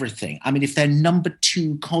everything. I mean, if their number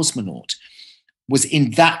 2 cosmonaut was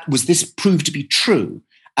this proved to be true,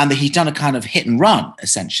 and that he'd done a kind of hit and run,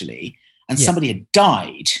 essentially, and somebody had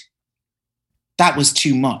died, that was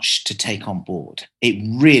too much to take on board. It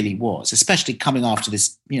really was, especially coming after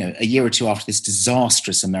this, a year or two after this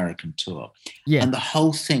disastrous American tour. Yeah. And the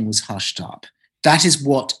whole thing was hushed up. That is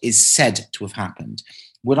what is said to have happened.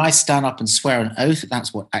 Would I stand up and swear an oath that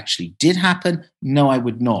that's what actually did happen? No, I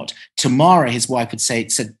would not. Tamara, his wife,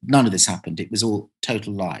 said none of this happened. It was all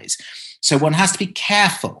total lies. So one has to be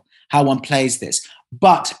careful how one plays this.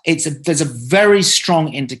 But there's a very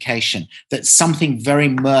strong indication that something very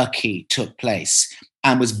murky took place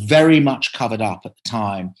and was very much covered up at the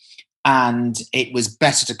time. And it was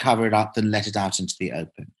better to cover it up than let it out into the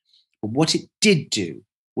open. But what it did do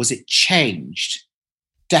was it changed,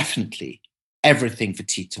 definitely, everything for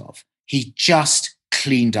Titov. He just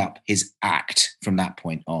cleaned up his act from that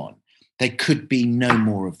point on. There could be no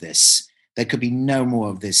more of this. There could be no more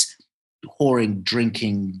of this whoring,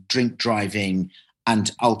 drinking, drink driving,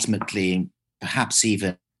 and ultimately perhaps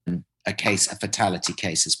even a fatality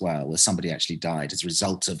case as well, where somebody actually died as a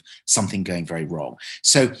result of something going very wrong.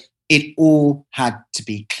 So it all had to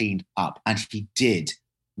be cleaned up, and he did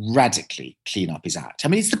radically clean up his act. I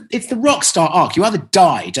mean, it's the rock star arc. You either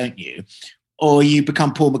die, don't you, or you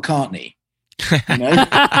become Paul McCartney.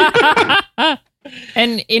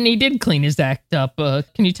 And he did clean his act up.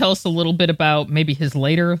 Can you tell us a little bit about maybe his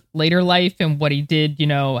later life and what he did,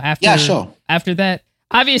 after? Yeah, sure. After that,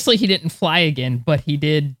 obviously he didn't fly again, but he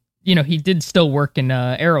did. He did still work in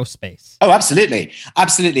aerospace. Oh, absolutely,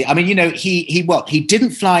 absolutely. I mean, he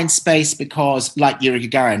didn't fly in space because, like Yuri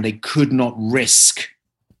Gagarin, they could not risk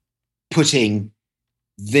putting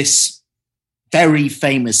this very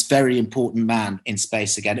famous, very important man in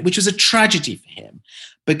space again, which was a tragedy for him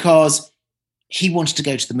because he wanted to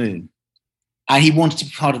go to the moon and he wanted to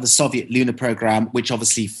be part of the Soviet lunar program, which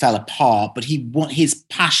obviously fell apart, but his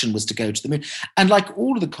passion was to go to the moon. And like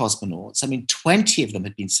all of the cosmonauts, I mean, 20 of them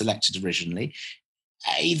had been selected originally.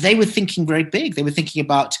 They were thinking very big. They were thinking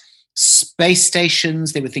about space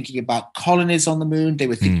stations. They were thinking about colonies on the moon. They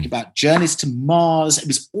were thinking about journeys to Mars. It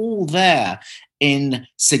was all there in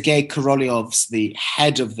Sergei Korolyov's, the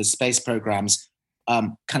head of the space program's,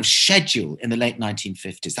 kind of schedule in the late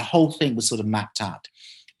 1950s. The whole thing was sort of mapped out.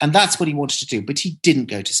 And that's what he wanted to do. But he didn't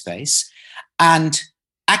go to space. And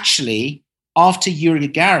actually, after Yuri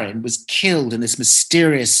Gagarin was killed in this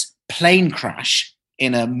mysterious plane crash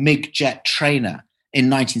in a MiG jet trainer in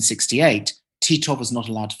 1968, Titov was not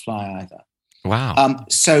allowed to fly either. Wow.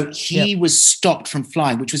 So he was stopped from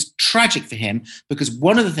flying, which was tragic for him because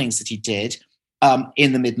one of the things that he did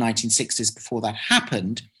in the mid-1960s before that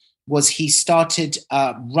happened was he started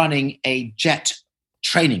running a jet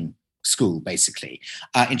training school, basically,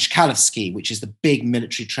 in Chkalovsky, which is the big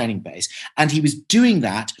military training base. And he was doing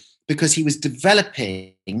that because he was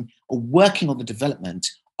developing or working on the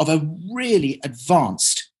development of a really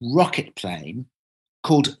advanced rocket plane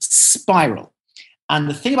called Spiral. And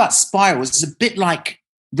the thing about Spiral was it's a bit like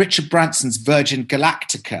Richard Branson's Virgin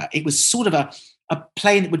Galactica. It was sort of a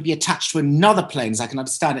plane that would be attached to another plane, as I can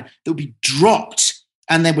understand it, that would be dropped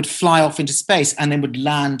and then would fly off into space and then would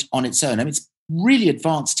land on its own. I mean, it's really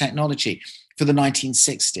advanced technology for the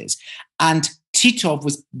 1960s. And Titov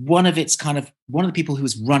was one of the people who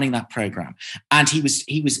was running that program. And he's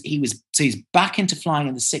back into flying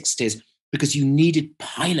in the 60s. because you needed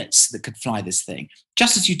pilots that could fly this thing,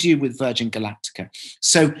 just as you do with Virgin Galactica.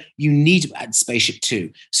 So you need Spaceship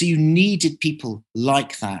Two. So you needed people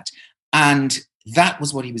like that. And that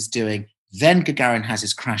was what he was doing. Then Gagarin has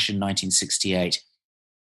his crash in 1968,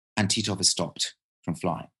 and Titov has stopped from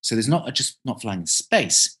flying. So there's just not flying in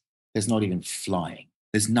space. There's not even flying.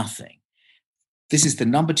 There's nothing. This is the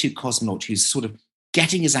number 2 cosmonaut who's sort of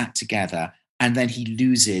getting his act together, and then he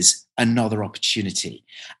loses another opportunity.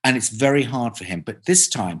 And it's very hard for him. But this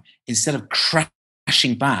time, instead of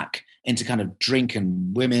crashing back into kind of drink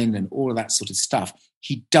and women and all of that sort of stuff,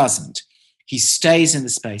 he doesn't. He stays in the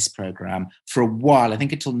space program for a while, I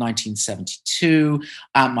think until 1972,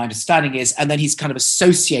 my understanding is, and then he's kind of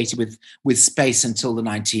associated with space until the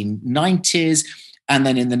 1990s. And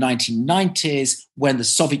then in the 1990s, when the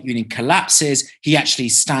Soviet Union collapses, he actually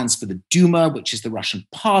stands for the Duma, which is the Russian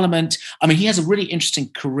parliament. I mean, he has a really interesting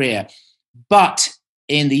career. But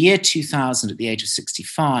in the year 2000, at the age of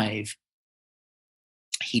 65,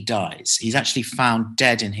 he dies. He's actually found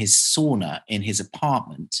dead in his sauna in his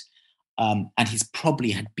apartment. And he's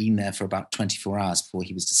probably had been there for about 24 hours before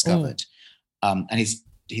he was discovered. And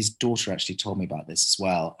his daughter actually told me about this as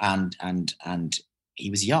well. And he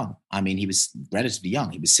was young. I mean, he was relatively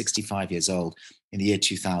young. He was 65 years old in the year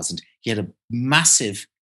 2000. He had a massive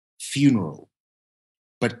funeral.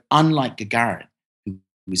 But unlike Gagarin, who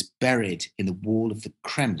was buried in the wall of the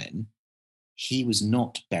Kremlin, he was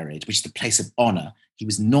not buried, which is the place of honor. He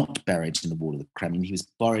was not buried in the wall of the Kremlin. He was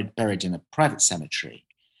buried in a private cemetery.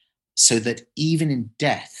 So that even in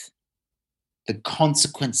death, the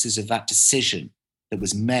consequences of that decision that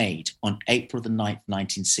was made on April the 9th,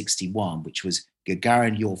 1961, which was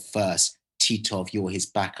Gagarin, you're first, Titov, you're his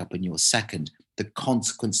backup and you're second, the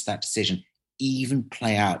consequence of that decision even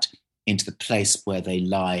play out into the place where they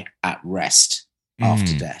lie at rest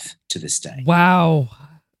after death to this day. Wow.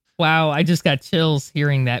 I just got chills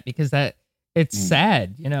hearing that, because it's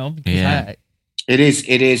sad, you know. Yeah. It is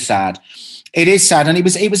sad. It is sad. And it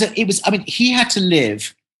was, I mean, he had to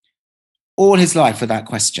live all his life with that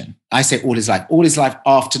question. I say all his life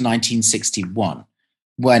after 1961,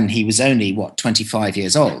 when he was only, 25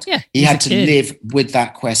 years old. Yeah, he had to live with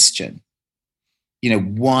that question. You know,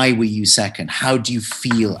 why were you second? How do you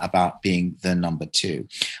feel about being the number 2?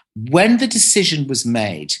 When the decision was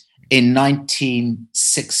made in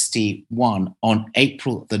 1961 on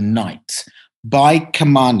April the 9th by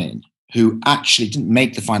Kamanin, who actually didn't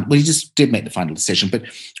make the final, well, he just did make the final decision, but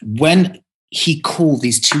when he called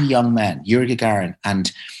these 2 young men, Yuri Gagarin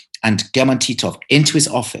and German Titov, into his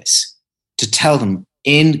office to tell them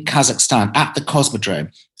in Kazakhstan at the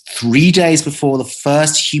Cosmodrome, 3 days before the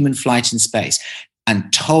first human flight in space,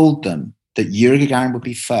 and told them that Yuri Gagarin would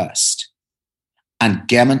be first and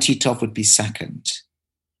German Titov would be second,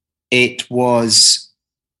 it was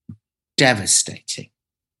devastating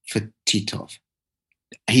for Titov.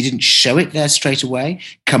 He didn't show it there straight away.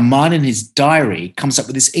 Kaman in his diary comes up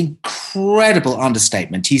with this incredible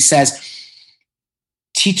understatement. He says,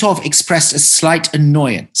 Titov expressed a slight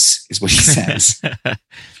annoyance, is what he says.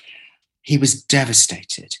 He was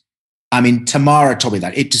devastated. I mean, Tamara told me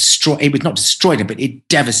that. It was not destroyed him, but it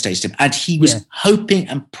devastated him. And he was hoping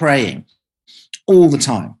and praying all the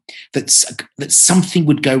time that something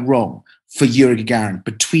would go wrong for Yuri Gagarin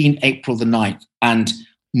between April the 9th and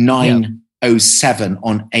 9:07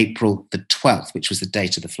 on April the 12th, which was the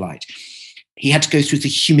date of the flight. He had to go through the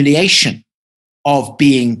humiliation of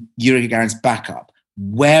being Yuri Gagarin's backup,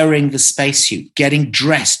 wearing the spacesuit, getting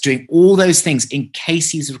dressed, doing all those things in case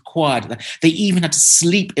he's required. They even had to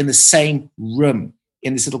sleep in the same room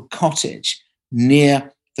in this little cottage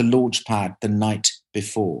near the launch pad the night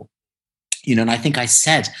before. You know, and I think I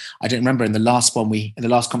said, I don't remember in the last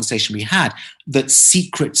conversation we had, that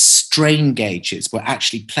secret strain gauges were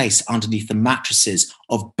actually placed underneath the mattresses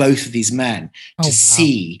of both of these men to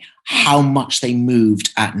see how much they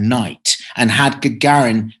moved at night. And had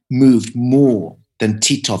Gagarin moved more than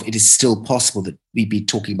Titov, it is still possible that we'd be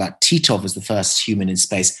talking about Titov as the first human in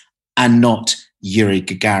space and not Yuri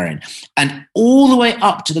Gagarin. And all the way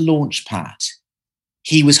up to the launch pad,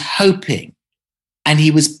 he was hoping and he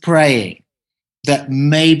was praying that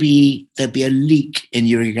maybe there'd be a leak in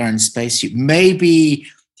Yuri Gagarin's spacesuit. Maybe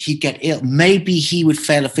he'd get ill. Maybe he would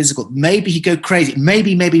fail a physical. Maybe he'd go crazy.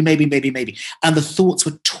 Maybe. And the thoughts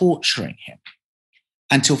were torturing him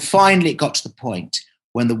until finally it got to the point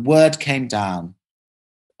when the word came down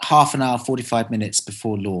half an hour, 45 minutes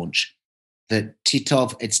before launch, that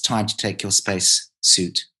Titov, it's time to take your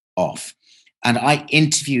spacesuit off. And I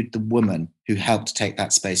interviewed the woman who helped take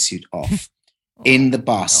that spacesuit off. In the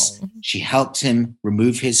bus, she helped him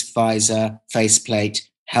remove his visor, faceplate,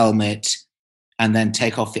 helmet, and then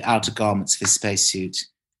take off the outer garments of his spacesuit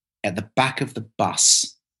at the back of the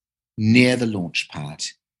bus near the launch pad.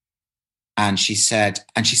 And she said,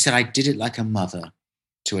 I did it like a mother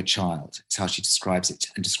to a child. It's how she described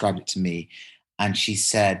it to me. And she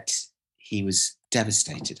said he was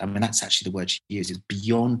devastated. I mean, that's actually the word she used. It was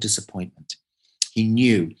beyond disappointment. He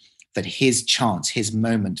knew that his chance, his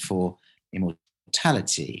moment for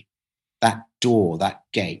immortality, that door, that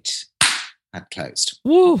gate had closed.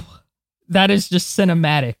 Woo! That is just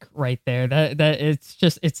cinematic right there. That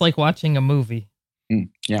it's like watching a movie.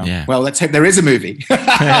 Yeah. Well, let's hope there is a movie.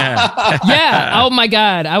 Yeah. Oh my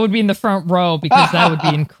God. I would be in the front row because that would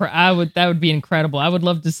be that would be incredible. I would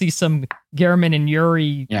love to see some Garrman and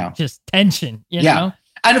Yuri just tension, you know?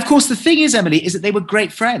 And of course, the thing is, Emily, is that they were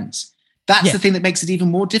great friends. That's the thing that makes it even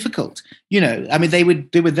more difficult. You know, I mean, they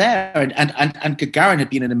were there, and Gagarin had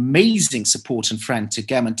been an amazing support and friend to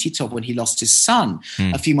German Titov when he lost his son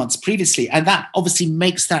a few months previously. And that obviously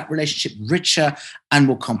makes that relationship richer and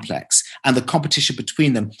more complex. And the competition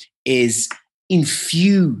between them is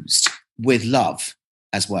infused with love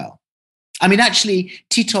as well. I mean, actually,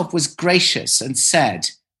 Titov was gracious and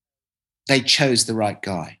said they chose the right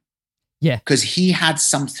guy. Yeah. Because he had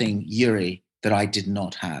something, Yuri, that I did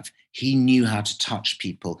not have. He knew how to touch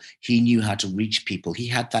people. He knew how to reach people. He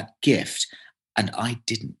had that gift, and I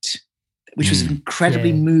didn't, which was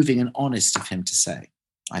incredibly moving and honest of him to say,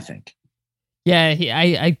 I think. Yeah,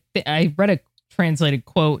 I read a translated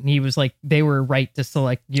quote, and he was like, they were right to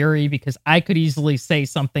select Yuri because I could easily say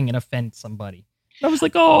something and offend somebody. I was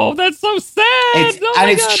like, oh, that's so sad.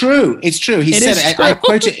 It's true. It's true. He said it.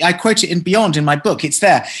 I quote it in Beyond in my book. It's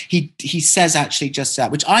there. He says actually just that,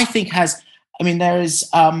 which I think has, I mean, there is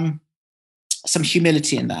some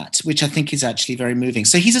humility in that, which I think is actually very moving.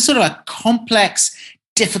 So he's a sort of a complex,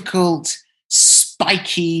 difficult,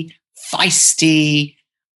 spiky, feisty,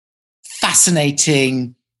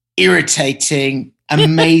 fascinating, irritating,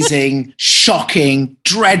 amazing, shocking,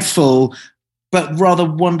 dreadful, but rather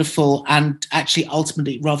wonderful and actually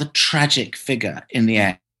ultimately rather tragic figure in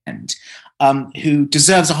the end, who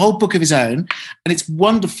deserves a whole book of his own. And it's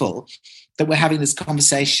wonderful that we're having this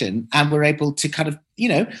conversation and we're able to kind of,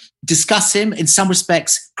 discuss him in some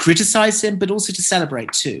respects, criticize him, but also to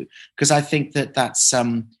celebrate too, because I think that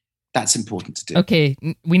that's important to do. Okay,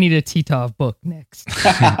 we need a Titov book next.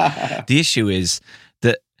 The issue is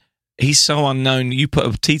that he's so unknown. You put a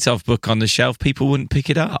Titov book on the shelf, people wouldn't pick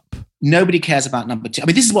it up. Nobody cares about number two. I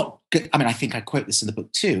mean, this is what, I think I quote this in the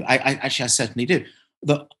book too. I certainly do.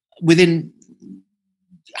 That within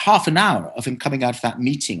half an hour of him coming out of that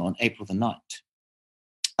meeting on April the 9th,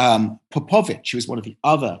 Popovich, who was one of the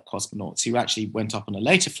other cosmonauts who actually went up on a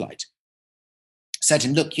later flight, said to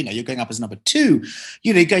him, look, you're going up as number 2,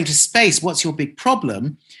 you're going to space. What's your big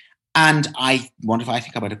problem? And I wonder if I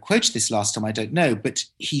think I might have quoted this last time, I don't know. But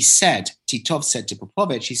Titov said to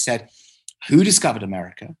Popovich, he said, who discovered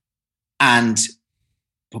America? And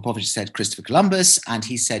Popovich said Christopher Columbus. And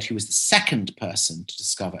he said, who was the second person to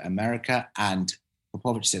discover America? And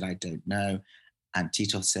Popovich said, I don't know. And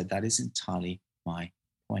Titov said, that is entirely my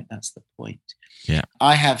point. That's the point. Yeah.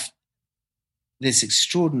 I have this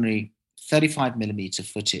extraordinary 35 millimeter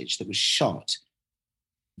footage that was shot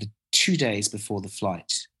the 2 days before the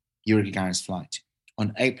flight, Yuri Gagarin's flight,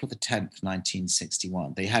 on April the 10th,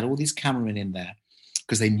 1961. They had all these cameramen in there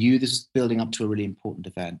because they knew this was building up to a really important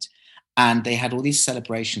event. And they had all these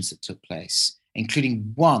celebrations that took place,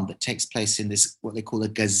 including one that takes place in this, what they call a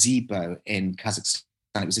gazebo in Kazakhstan.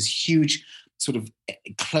 It was this huge sort of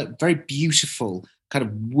very beautiful kind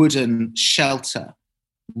of wooden shelter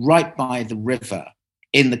right by the river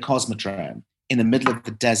in the Cosmodrome in the middle of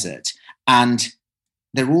the desert. And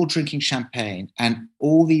they're all drinking champagne, and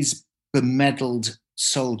all these bemedaled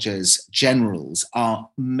soldiers, generals, are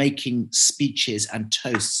making speeches and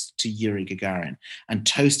toasts to Yuri Gagarin and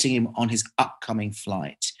toasting him on his upcoming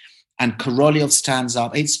flight. And Korolev stands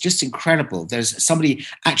up. It's just incredible. There's somebody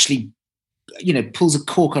actually, pulls a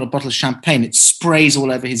cork on a bottle of champagne. It sprays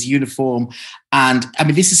all over his uniform. And I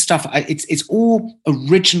mean, this is stuff, it's all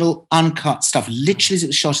original, uncut stuff, literally as it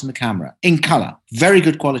was shot in the camera, in color, very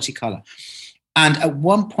good quality color. And at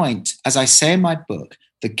one point, as I say in my book,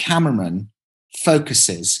 the cameraman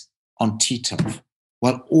focuses on Titov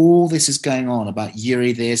while all this is going on about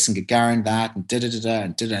Yuri this and Gagarin that and da-da-da-da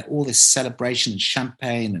and da-da, all this celebration and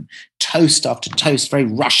champagne and toast after toast, very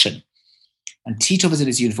Russian. And Titov is in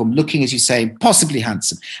his uniform, looking, as you say, possibly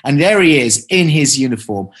handsome. And there he is in his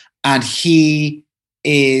uniform, and he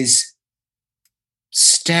is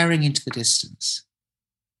staring into the distance.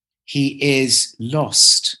 He is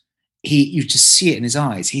lost. You just see it in his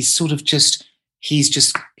eyes. He's sort of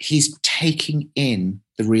he's taking in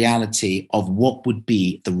the reality of what would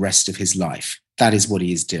be the rest of his life. That is what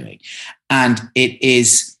he is doing. And it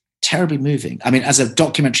is terribly moving. I mean, as a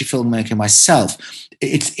documentary filmmaker myself,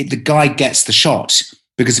 the guy gets the shot,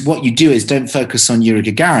 because what you do is don't focus on Yuri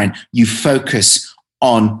Gagarin, you focus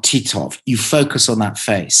on Titov, you focus on that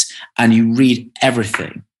face, and you read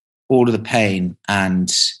everything, all of the pain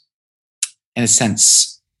and, in a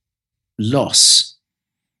sense, loss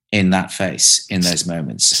in that face, in those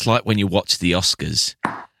moments. It's like when you watch the Oscars.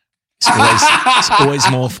 It's always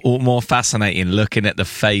more fascinating looking at the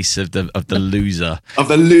face of the loser. Of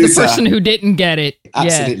the loser. The person who didn't get it.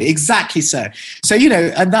 Absolutely. Yeah. Exactly so. So, you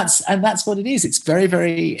know, and that's what it is. It's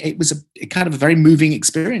it was a kind of a very moving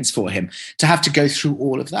experience for him to have to go through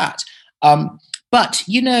all of that. But,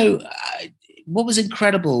 you know, what was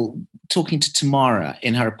incredible talking to Tamara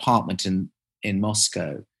in her apartment in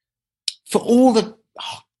Moscow, for all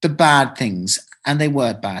the bad things, and they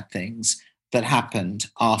were bad things, that happened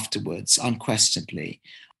afterwards, unquestionably,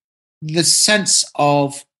 the sense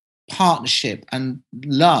of partnership and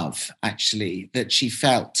love, actually, that she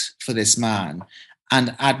felt for this man,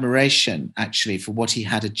 and admiration, actually, for what he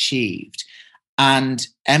had achieved, and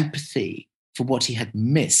empathy for what he had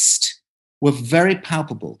missed, were very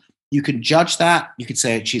palpable. You can judge that. You could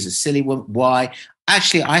say, she's a silly woman. Why?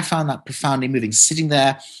 Actually, I found that profoundly moving, sitting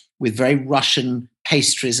there with very Russian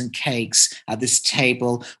pastries and cakes at this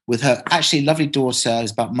table with her actually lovely daughter,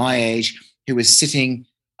 who's about my age, who was sitting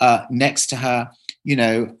next to her, you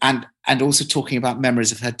know, and also talking about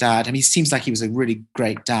memories of her dad. I mean, he seems like he was a really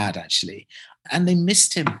great dad, actually. And they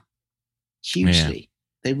missed him hugely. Yeah.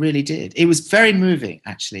 They really did. It was very moving,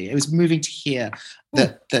 actually. It was moving to hear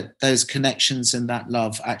that those connections and that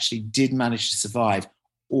love actually did manage to survive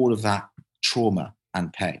all of that trauma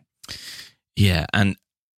and pain. Yeah, and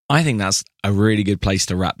I think that's a really good place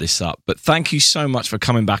to wrap this up. But thank you so much for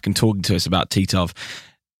coming back and talking to us about Titov.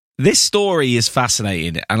 This story is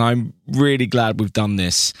fascinating, and I'm really glad we've done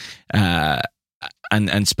this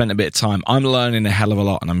and spent a bit of time. I'm learning a hell of a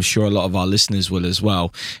lot, and I'm sure a lot of our listeners will as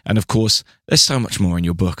well. And of course, there's so much more in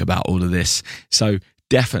your book about all of this. So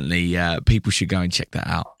definitely people should go and check that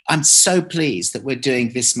out. I'm so pleased that we're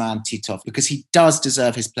doing This Man Titov, because he does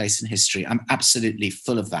deserve his place in history. I'm absolutely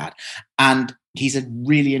full of that. And he's a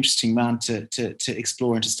really interesting man to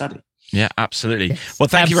explore and to study. Yeah, absolutely. Well,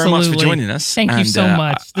 thank you very much for joining us. Thank you so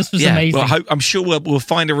much. This was amazing. Well, I'm sure we'll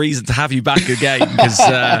find a reason to have you back again, because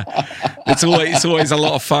it's always a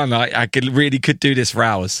lot of fun. I could do this for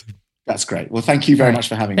hours. That's great. Well, thank you very much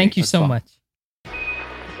for having me. Thank you so much.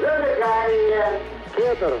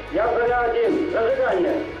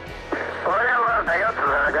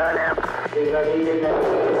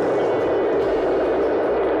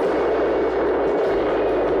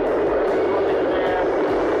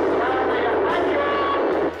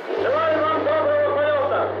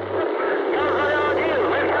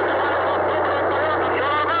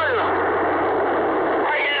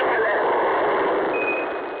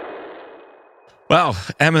 Well,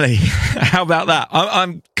 Emily, how about that?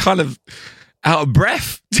 I'm kind of out of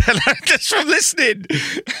breath just from listening.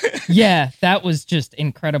 Yeah, that was just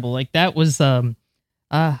incredible. Like, that was,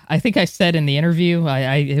 I think I said in the interview,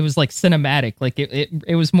 it was like cinematic. Like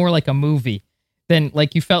it was more like a movie than,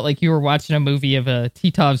 like, you felt like you were watching a movie of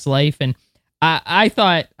Titov's life. And I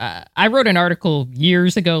thought, I wrote an article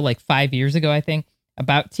years ago, like 5 years ago, I think,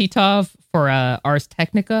 about Titov for Ars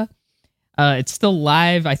Technica. It's still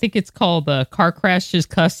live. I think it's called Car Crashes,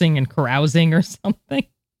 Cussing, and Carousing or something.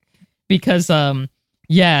 Because,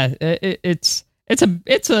 it's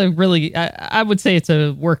a really, I would say it's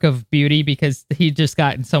a work of beauty, because he just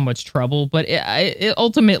got in so much trouble. But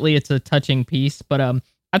ultimately, it's a touching piece. But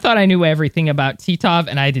I thought I knew everything about Titov,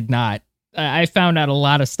 and I did not. I found out a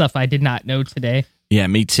lot of stuff I did not know today. Yeah,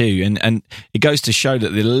 me too. And it goes to show that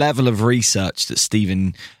the level of research that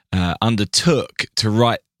Stephen undertook to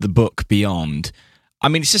write the book Beyond, I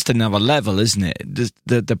mean, it's just another level, isn't it?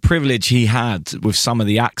 The privilege he had with some of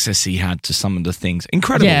the access he had to some of the things.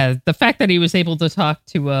 Incredible. Yeah, the fact that he was able to talk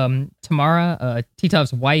to Tamara,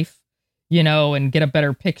 Titov's wife, you know, and get a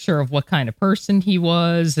better picture of what kind of person he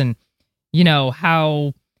was, and, you know,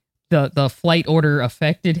 how the flight order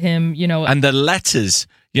affected him, you know. And the letters.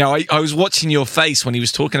 You know, I was watching your face when he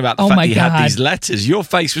was talking about the fact he had these letters. Your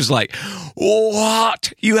face was like,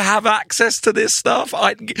 what? You have access to this stuff?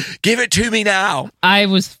 Give it to me now. I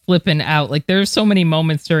was flipping out. Like, there's so many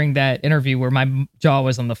moments during that interview where my jaw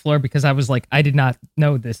was on the floor, because I was like, I did not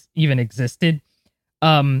know this even existed.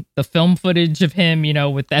 The film footage of him, you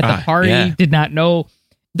know, at the party, did not know.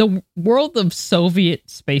 The world of Soviet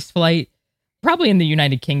spaceflight, probably in the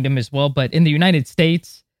United Kingdom as well, but in the United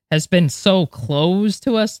States, has been so close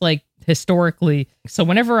to us. Like, historically. So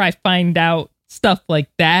whenever I find out stuff like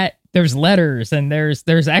that, there's letters and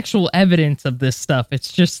there's actual evidence of this stuff.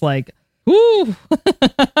 It's just like, whoo!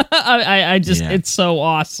 I just, it's so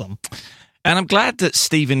awesome. And I'm glad that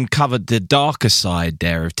Stephen covered the darker side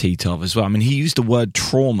there of Titov as well. I mean, he used the word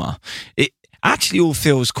trauma. It actually all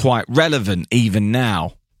feels quite relevant even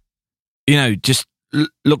now. You know, just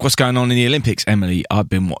look what's going on in the Olympics, Emily. I've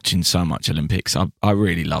been watching so much Olympics. I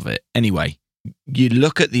really love it. Anyway, you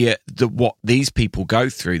look at the what these people go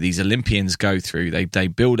through, these Olympians go through. They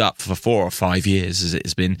build up for 4 or 5 years, as it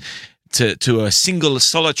has been, to a single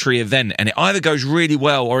solitary event, and it either goes really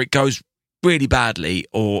well or it goes really badly,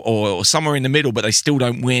 or somewhere in the middle, but they still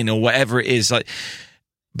don't win, or whatever it is. Like,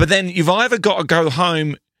 but then you've either got to go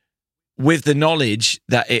home with the knowledge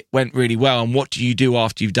that it went really well, and what do you do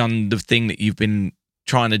after you've done the thing that you've been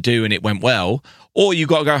trying to do and it went well, or you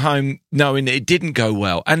got to go home knowing that it didn't go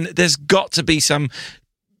well. And there's got to be some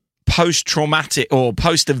post-traumatic or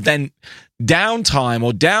post-event downtime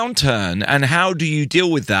or downturn, and how do you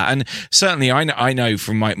deal with that? And certainly I know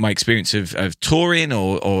from my experience of touring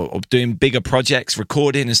or doing bigger projects,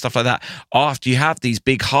 recording and stuff like that, after you have these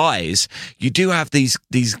big highs, you do have these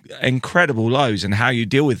incredible lows, and how you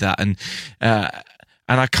deal with that. And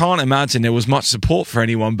I can't imagine there was much support for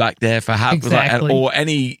anyone back there for how, exactly. or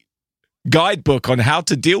any guidebook on how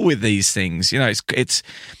to deal with these things. You know, it's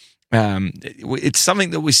something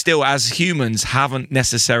that we still, as humans, haven't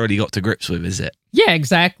necessarily got to grips with, is it? Yeah,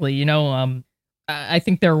 exactly. You know, I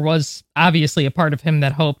think there was obviously a part of him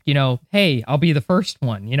that hoped, you know, hey, I'll be the first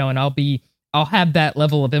one, you know, and I'll have that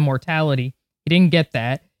level of immortality. He didn't get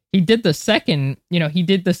that. He did the second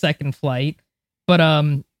flight, but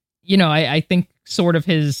you know, I think sort of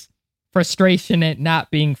his frustration at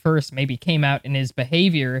not being first maybe came out in his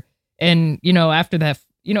behavior. And, you know, after that,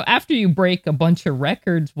 you know, after you break a bunch of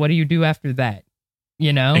records, what do you do after that?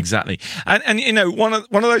 You know? Exactly. And you know, one of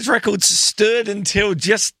those records stood until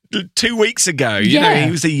just 2 weeks ago. You know, he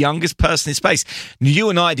was the youngest person in space. You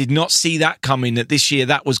and I did not see that coming, that this year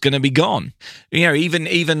that was going to be gone. You know, even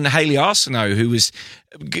Haley Arsenault, who was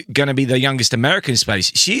going to be the youngest American in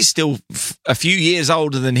space, she's still a few years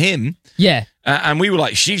older than him. Yeah. And we were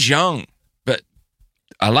like, she's young. But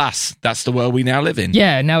alas, that's the world we now live in.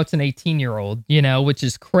 Yeah, now it's an 18-year-old, you know, which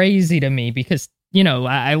is crazy to me because, you know,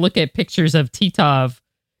 I look at pictures of Titov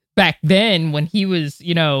back then when he was,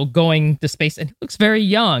 you know, going to space, and he looks very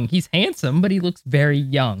young. He's handsome, but he looks very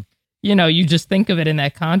young. You know, you just think of it in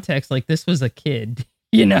that context, like this was a kid,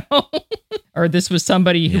 you know, or this was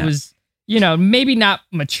somebody who was, you know, maybe not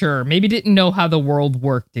mature, maybe didn't know how the world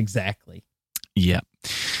worked exactly. Yeah.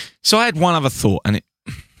 So I had one other thought, and it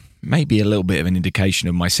may be a little bit of an indication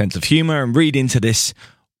of my sense of humor, and read into this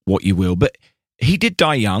what you will, but he did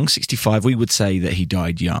die young, 65. We would say that he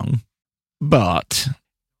died young, but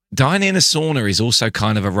dying in a sauna is also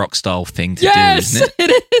kind of a rock style thing to do, isn't it? It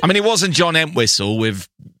is. I mean, it wasn't John Entwistle with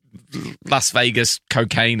Las Vegas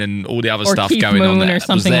cocaine and all the other or stuff Keith going Moon on there, or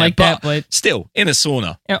something like that, but still in a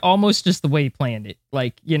sauna. Almost just the way he planned it,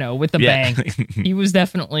 like, you know, with the bang. He was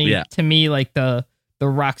definitely, to me, like the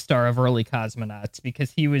rock star of early cosmonauts, because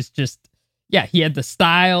he was just, he had the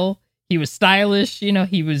style, he was stylish, you know,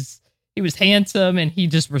 he was handsome, and he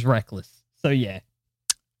just was reckless. So, yeah.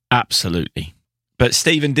 Absolutely. But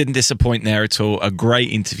Stephen didn't disappoint there at all. A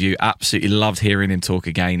great interview. Absolutely loved hearing him talk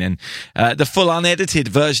again. And the full unedited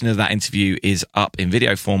version of that interview is up in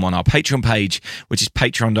video form on our Patreon page, which is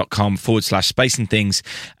patreon.com/space and things.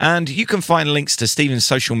 And you can find links to Stephen's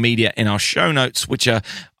social media in our show notes, which are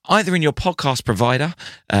either in your podcast provider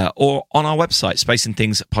or on our website,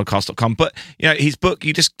 spaceandthingspodcast.com. But, you know, his book,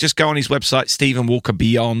 you just go on his website,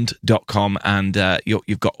 stephenwalkerbeyond.com, and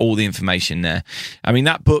you've got all the information there. I mean,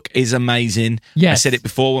 that book is amazing. Yes. I said it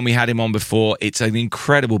before when we had him on before. It's an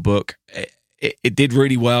incredible book. It did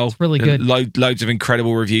really well. It's really good. Loads of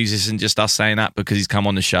incredible reviews. This isn't just us saying that because he's come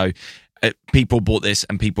on the show. People bought this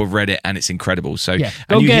and people have read it, and it's incredible. So,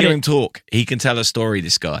 and you hear him talk. He can tell a story,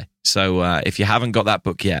 this guy. So if you haven't got that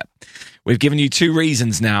book yet, we've given you 2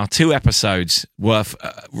 reasons now, 2 episodes worth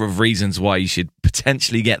of reasons why you should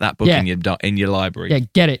potentially get that book in your library. Yeah,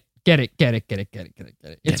 get it.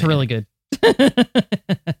 It's really good. Hey,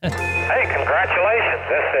 congratulations.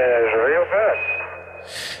 This is real good.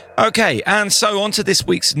 Okay, and so on to this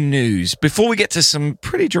week's news. Before we get to some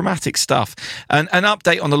pretty dramatic stuff, an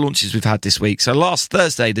update on the launches we've had this week. So last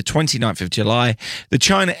Thursday, the 29th of July, the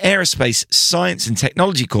China Aerospace Science and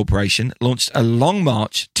Technology Corporation launched a Long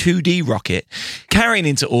March 2D rocket carrying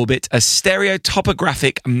into orbit a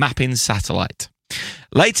stereotopographic mapping satellite.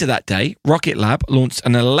 Later that day, Rocket Lab launched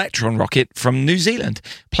an Electron rocket from New Zealand,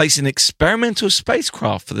 placing an experimental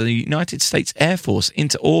spacecraft for the United States Air Force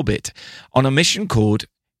into orbit on a mission called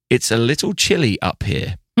It's a Little Chilly Up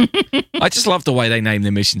Here. I just love the way they name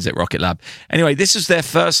their missions at Rocket Lab. Anyway, this was their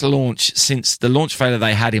first launch since the launch failure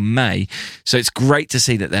they had in May, so it's great to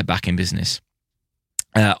see that they're back in business.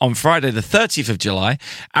 On Friday, the 30th of July,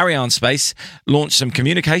 Arianespace launched some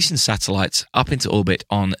communication satellites up into orbit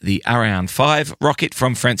on the Ariane 5 rocket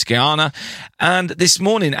from French Guiana. And this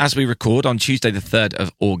morning, as we record on Tuesday, the 3rd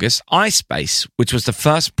of August, iSpace, which was the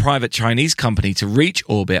first private Chinese company to reach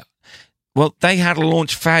orbit, well, they had a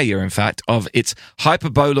launch failure, in fact, of its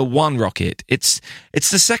Hyperbola 1 rocket. It's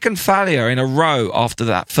the second failure in a row after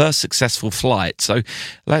that first successful flight. So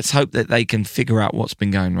let's hope that they can figure out what's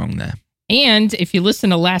been going wrong there. And if you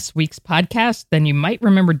listen to last week's podcast, then you might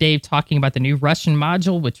remember Dave talking about the new Russian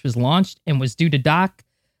module, which was launched and was due to dock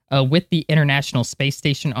with the International Space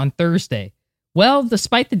Station on Thursday. Well,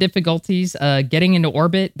 despite the difficulties getting into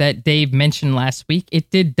orbit that Dave mentioned last week,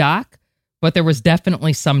 it did dock, but there was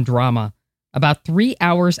definitely some drama. About 3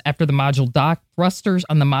 hours after the module docked, thrusters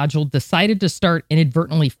on the module decided to start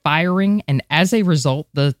inadvertently firing, and as a result,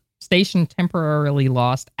 the station temporarily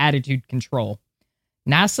lost attitude control.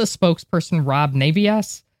 NASA spokesperson Rob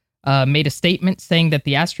Navias made a statement saying that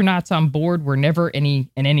the astronauts on board were never in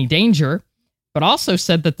any danger, but also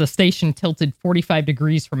said that the station tilted 45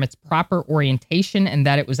 degrees from its proper orientation and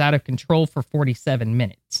that it was out of control for 47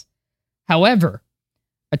 minutes. However,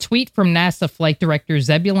 a tweet from NASA flight director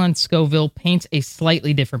Zebulon Scoville paints a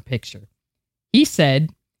slightly different picture. He said,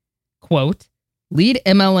 quote, "Lead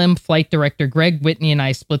MLM flight director Greg Whitney and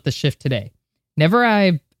I split the shift today. Never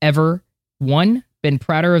I've ever, 1, been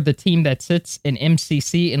prouder of the team that sits in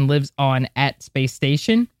MCC and lives on at Space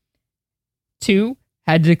Station. 2,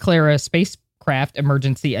 had to declare a spacecraft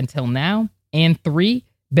emergency until now. And 3,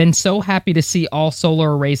 been so happy to see all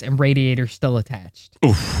solar arrays and radiators still attached."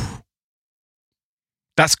 Oof.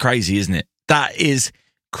 That's crazy, isn't it? That is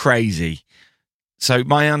crazy. So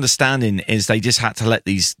my understanding is they just had to let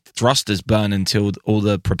these thrusters burn until all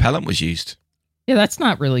the propellant was used. Yeah, that's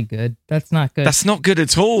not really good. That's not good. That's not good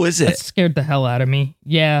at all, is it? That scared the hell out of me.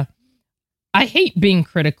 Yeah. I hate being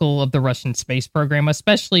critical of the Russian space program,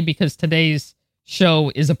 especially because today's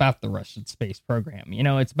show is about the Russian space program. You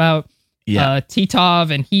know, it's about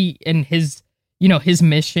Titov and his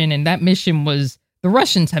mission. And that mission was, the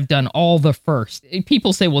Russians have done all the first.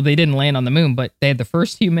 People say, well, they didn't land on the moon, but they had the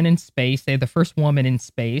first human in space. They had the first woman in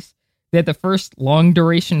space. They had the first long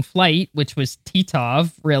duration flight, which was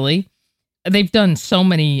Titov, really. They've done so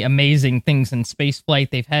many amazing things in space flight.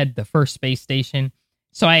 They've had the first space station.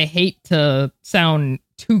 So I hate to sound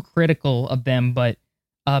too critical of them, but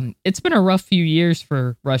it's been a rough few years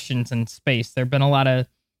for Russians in space. There have been a lot of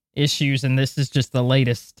issues, and this is just the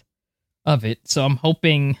latest of it. So I'm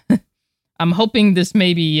hoping this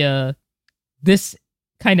maybe this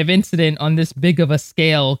kind of incident on this big of a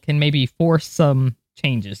scale can maybe force some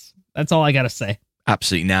changes. That's all I got to say.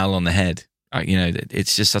 Absolutely nail on the head. You know,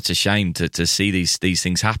 it's just such a shame to see these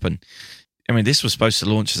things happen. I mean, this was supposed to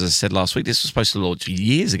launch, as I said last week, this was supposed to launch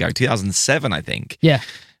years ago, 2007, I think. Yeah.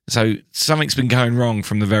 So something's been going wrong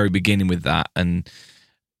from the very beginning with that. And,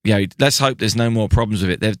 you know, let's hope there's no more problems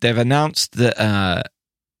with it. They've announced that,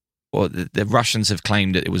 the Russians have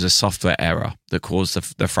claimed that it was a software error that caused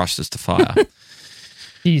the thrusters to fire.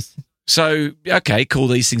 Jeez. So, okay, cool,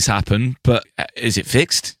 these things happen, but is it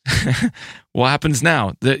fixed? What happens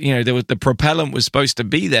now? The propellant was supposed to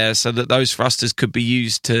be there so that those thrusters could be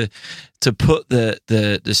used to put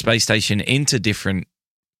the space station into different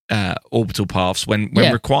orbital paths when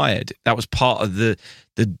required. That was part of the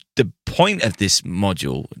point of this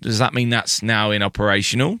module. Does that mean that's now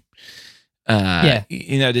inoperational?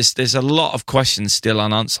 You know, there's a lot of questions still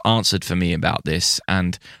unanswered for me about this,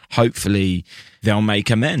 and hopefully they'll make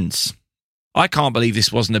amends. I can't believe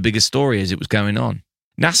this wasn't a bigger story as it was going on.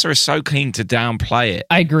 NASA is so keen to downplay it.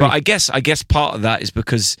 I agree. But I guess part of that is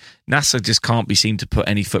because NASA just can't be seen to put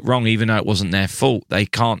any foot wrong, even though it wasn't their fault. They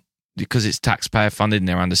can't, because it's taxpayer funded and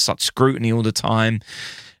they're under such scrutiny all the time.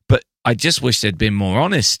 But I just wish they'd been more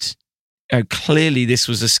honest. Clearly, this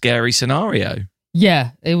was a scary scenario.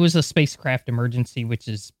 Yeah, it was a spacecraft emergency, which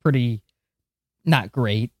is pretty not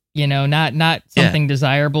great. You know, not something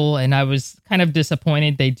desirable. And I was kind of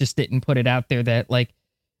disappointed they just didn't put it out there that, like,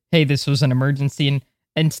 hey, this was an emergency. And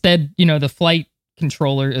instead, you know, the flight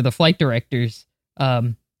controller or the flight directors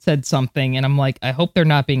said something. And I'm like, I hope they're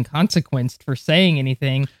not being consequenced for saying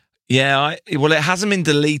anything. Yeah, well, it hasn't been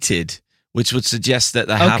deleted, which would suggest that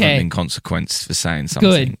they haven't been consequenced for saying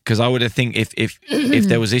something. Because I would have think if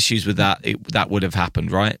there was issues with that, that would have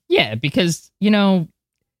happened, right? Yeah, because, you know,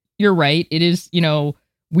 you're right. It is,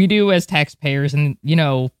 we do as taxpayers and,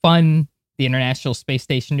 fund the International Space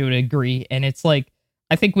Station to a degree. And it's like,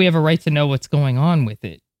 I think we have a right to know what's going on with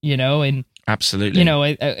it, and absolutely,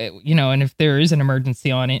 and if there is an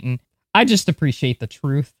emergency on it, and I just appreciate the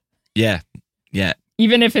truth. Yeah.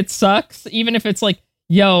 Even if it sucks, even if it's like,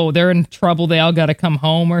 yo, they're in trouble, they all got to come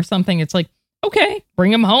home or something. It's like, okay,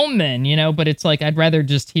 bring them home then, but it's like, I'd rather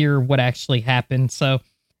just hear what actually happened. So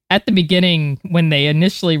at the beginning, when they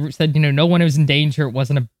initially said, no one was in danger, it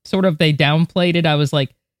wasn't they downplayed it. I was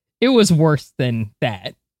like, it was worse than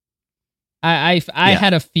that. I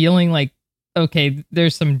had a feeling like, okay,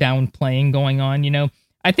 there's some downplaying going on,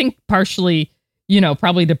 I think partially,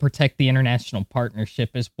 probably to protect the international partnership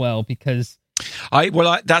as well, because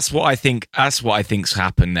that's what I think. That's what I think's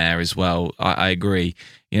happened there as well. I agree.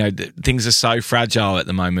 Things are so fragile at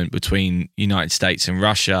the moment between United States and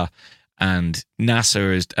Russia, and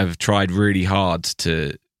NASA have tried really hard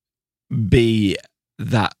to be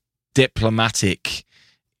that diplomatic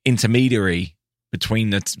intermediary between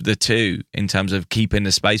the two in terms of keeping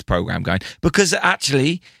the space program going, because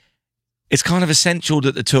actually it's kind of essential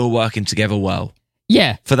that the two are working together well.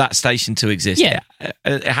 Yeah. For that station to exist. Yeah.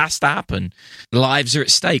 It has to happen. Lives are at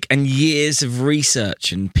stake, and years of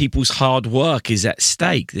research and people's hard work is at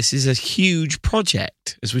stake. This is a huge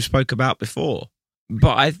project, as we spoke about before.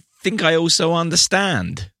 But I think I also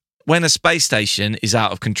understand when a space station is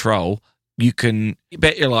out of control, you can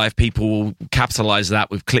bet your life people will capitalize that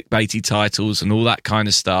with clickbaity titles and all that kind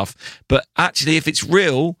of stuff. But actually, if it's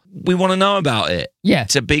real, we want to know about it. Yeah.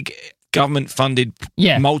 It's a big government-funded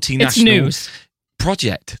multinational it's news.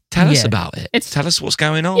 Project. Tell us about it. Tell us what's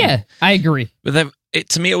going on. Yeah, I agree. But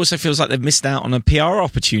to me, it also feels like they've missed out on a PR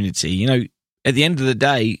opportunity. At the end of the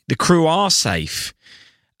day, the crew are safe.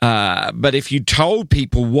 But if you told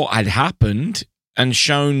people what had happened and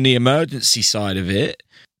shown the emergency side of it,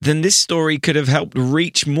 then this story could have helped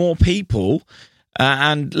reach more people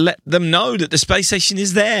and let them know that the space station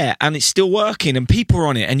is there and it's still working and people are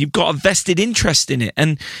on it and you've got a vested interest in it.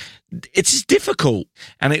 And it's difficult,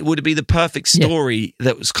 and it would be the perfect story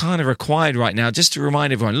that was kind of required right now, just to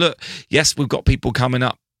remind everyone, look, yes, we've got people coming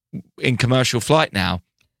up in commercial flight now,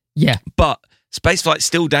 but space flight's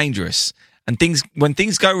still dangerous, and when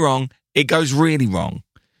things go wrong, it goes really wrong.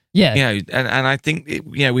 And I think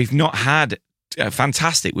we've not had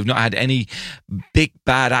fantastic. We've not had any big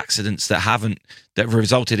bad accidents that have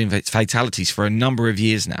resulted in fatalities for a number of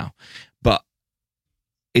years now, but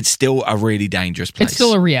it's still a really dangerous place. It's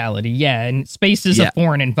still a reality, and space is a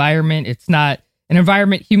foreign environment. It's not an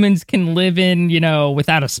environment humans can live in,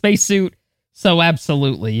 without a spacesuit. So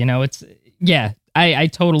absolutely, I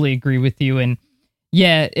totally agree with you, and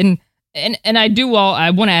I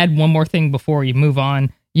want to add one more thing before we move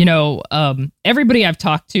on. Everybody I've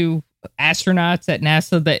talked to, astronauts at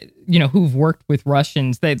NASA that who've worked with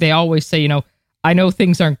Russians, they always say, I know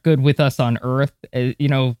things aren't good with us on Earth,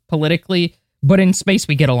 politically. But in space,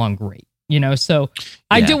 we get along great, so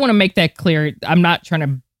I do want to make that clear. I'm not trying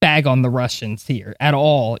to bag on the Russians here at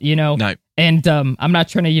all, No. And I'm not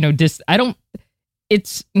trying to,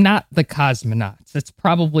 it's not the cosmonauts. It's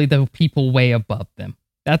probably the people way above them.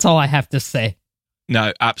 That's all I have to say.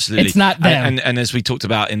 No, absolutely. It's not them. And as we talked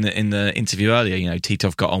about in the interview earlier,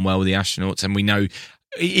 Titov got on well with the astronauts, and we know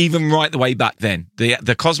even right the way back then, the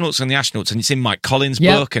cosmonauts and the astronauts, and it's in Mike Collins'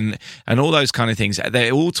 book and all those kind of things.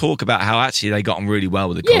 They all talk about how actually they got on really well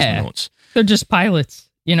with the cosmonauts. They're just pilots,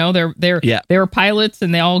 they were pilots,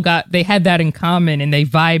 and they had that in common, and they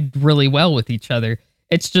vibed really well with each other.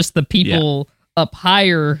 It's just the people up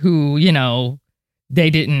higher who, they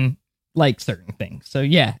didn't like certain things. So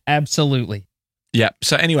yeah, absolutely. Yeah.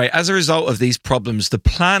 So anyway, as a result of these problems, the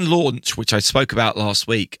planned launch, which I spoke about last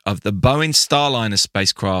week, of the Boeing Starliner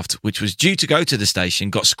spacecraft, which was due to go to the station,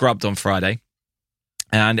 got scrubbed on Friday.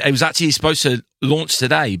 And it was actually supposed to launch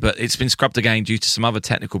today, but it's been scrubbed again due to some other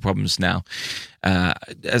technical problems now.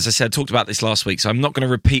 As I said, I talked about this last week, so I'm not going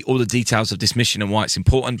to repeat all the details of this mission and why it's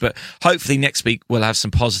important, but hopefully next week we'll have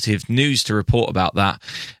some positive news to report about that.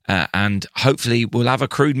 And hopefully we'll have a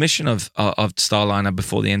crewed mission of Starliner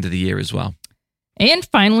before the end of the year as well. And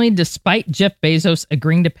finally, despite Jeff Bezos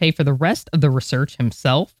agreeing to pay for the rest of the research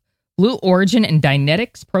himself, Blue Origin and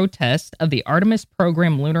Dynetics' protest of the Artemis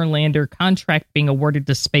program lunar lander contract being awarded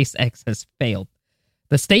to SpaceX has failed.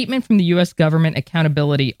 The statement from the U.S. Government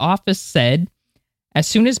Accountability Office said, as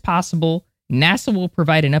soon as possible, NASA will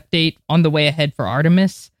provide an update on the way ahead for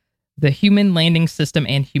Artemis, the human landing system,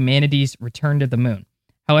 and humanity's return to the moon.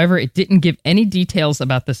 However, it didn't give any details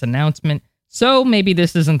about this announcement, so maybe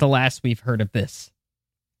this isn't the last we've heard of this.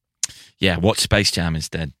 Yeah, watch Space Jam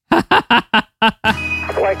instead.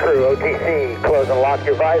 Flight crew, OTC, close and lock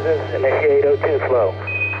your visors. Initiate O2 flow.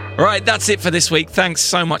 All right, that's it for this week. Thanks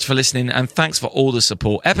so much for listening, and thanks for all the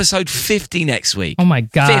support. Episode 50 next week. Oh my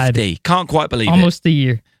God. 50. Can't quite believe it. Almost a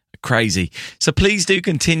year. Crazy. So please do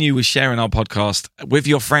continue with sharing our podcast with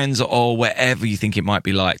your friends or wherever you think it might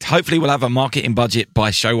be liked. Hopefully we'll have a marketing budget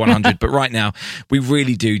by show 100, but right now we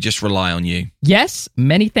really do just rely on you. Yes,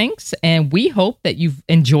 many thanks, and we hope that you've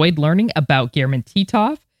enjoyed learning about Gehrman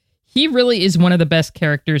Titov. He really is one of the best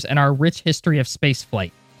characters in our rich history of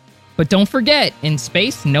spaceflight. But don't forget, in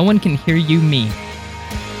space, no one can hear you mean.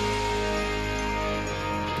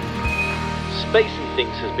 Space and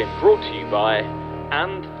Things has been brought to you by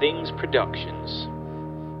And Things Productions.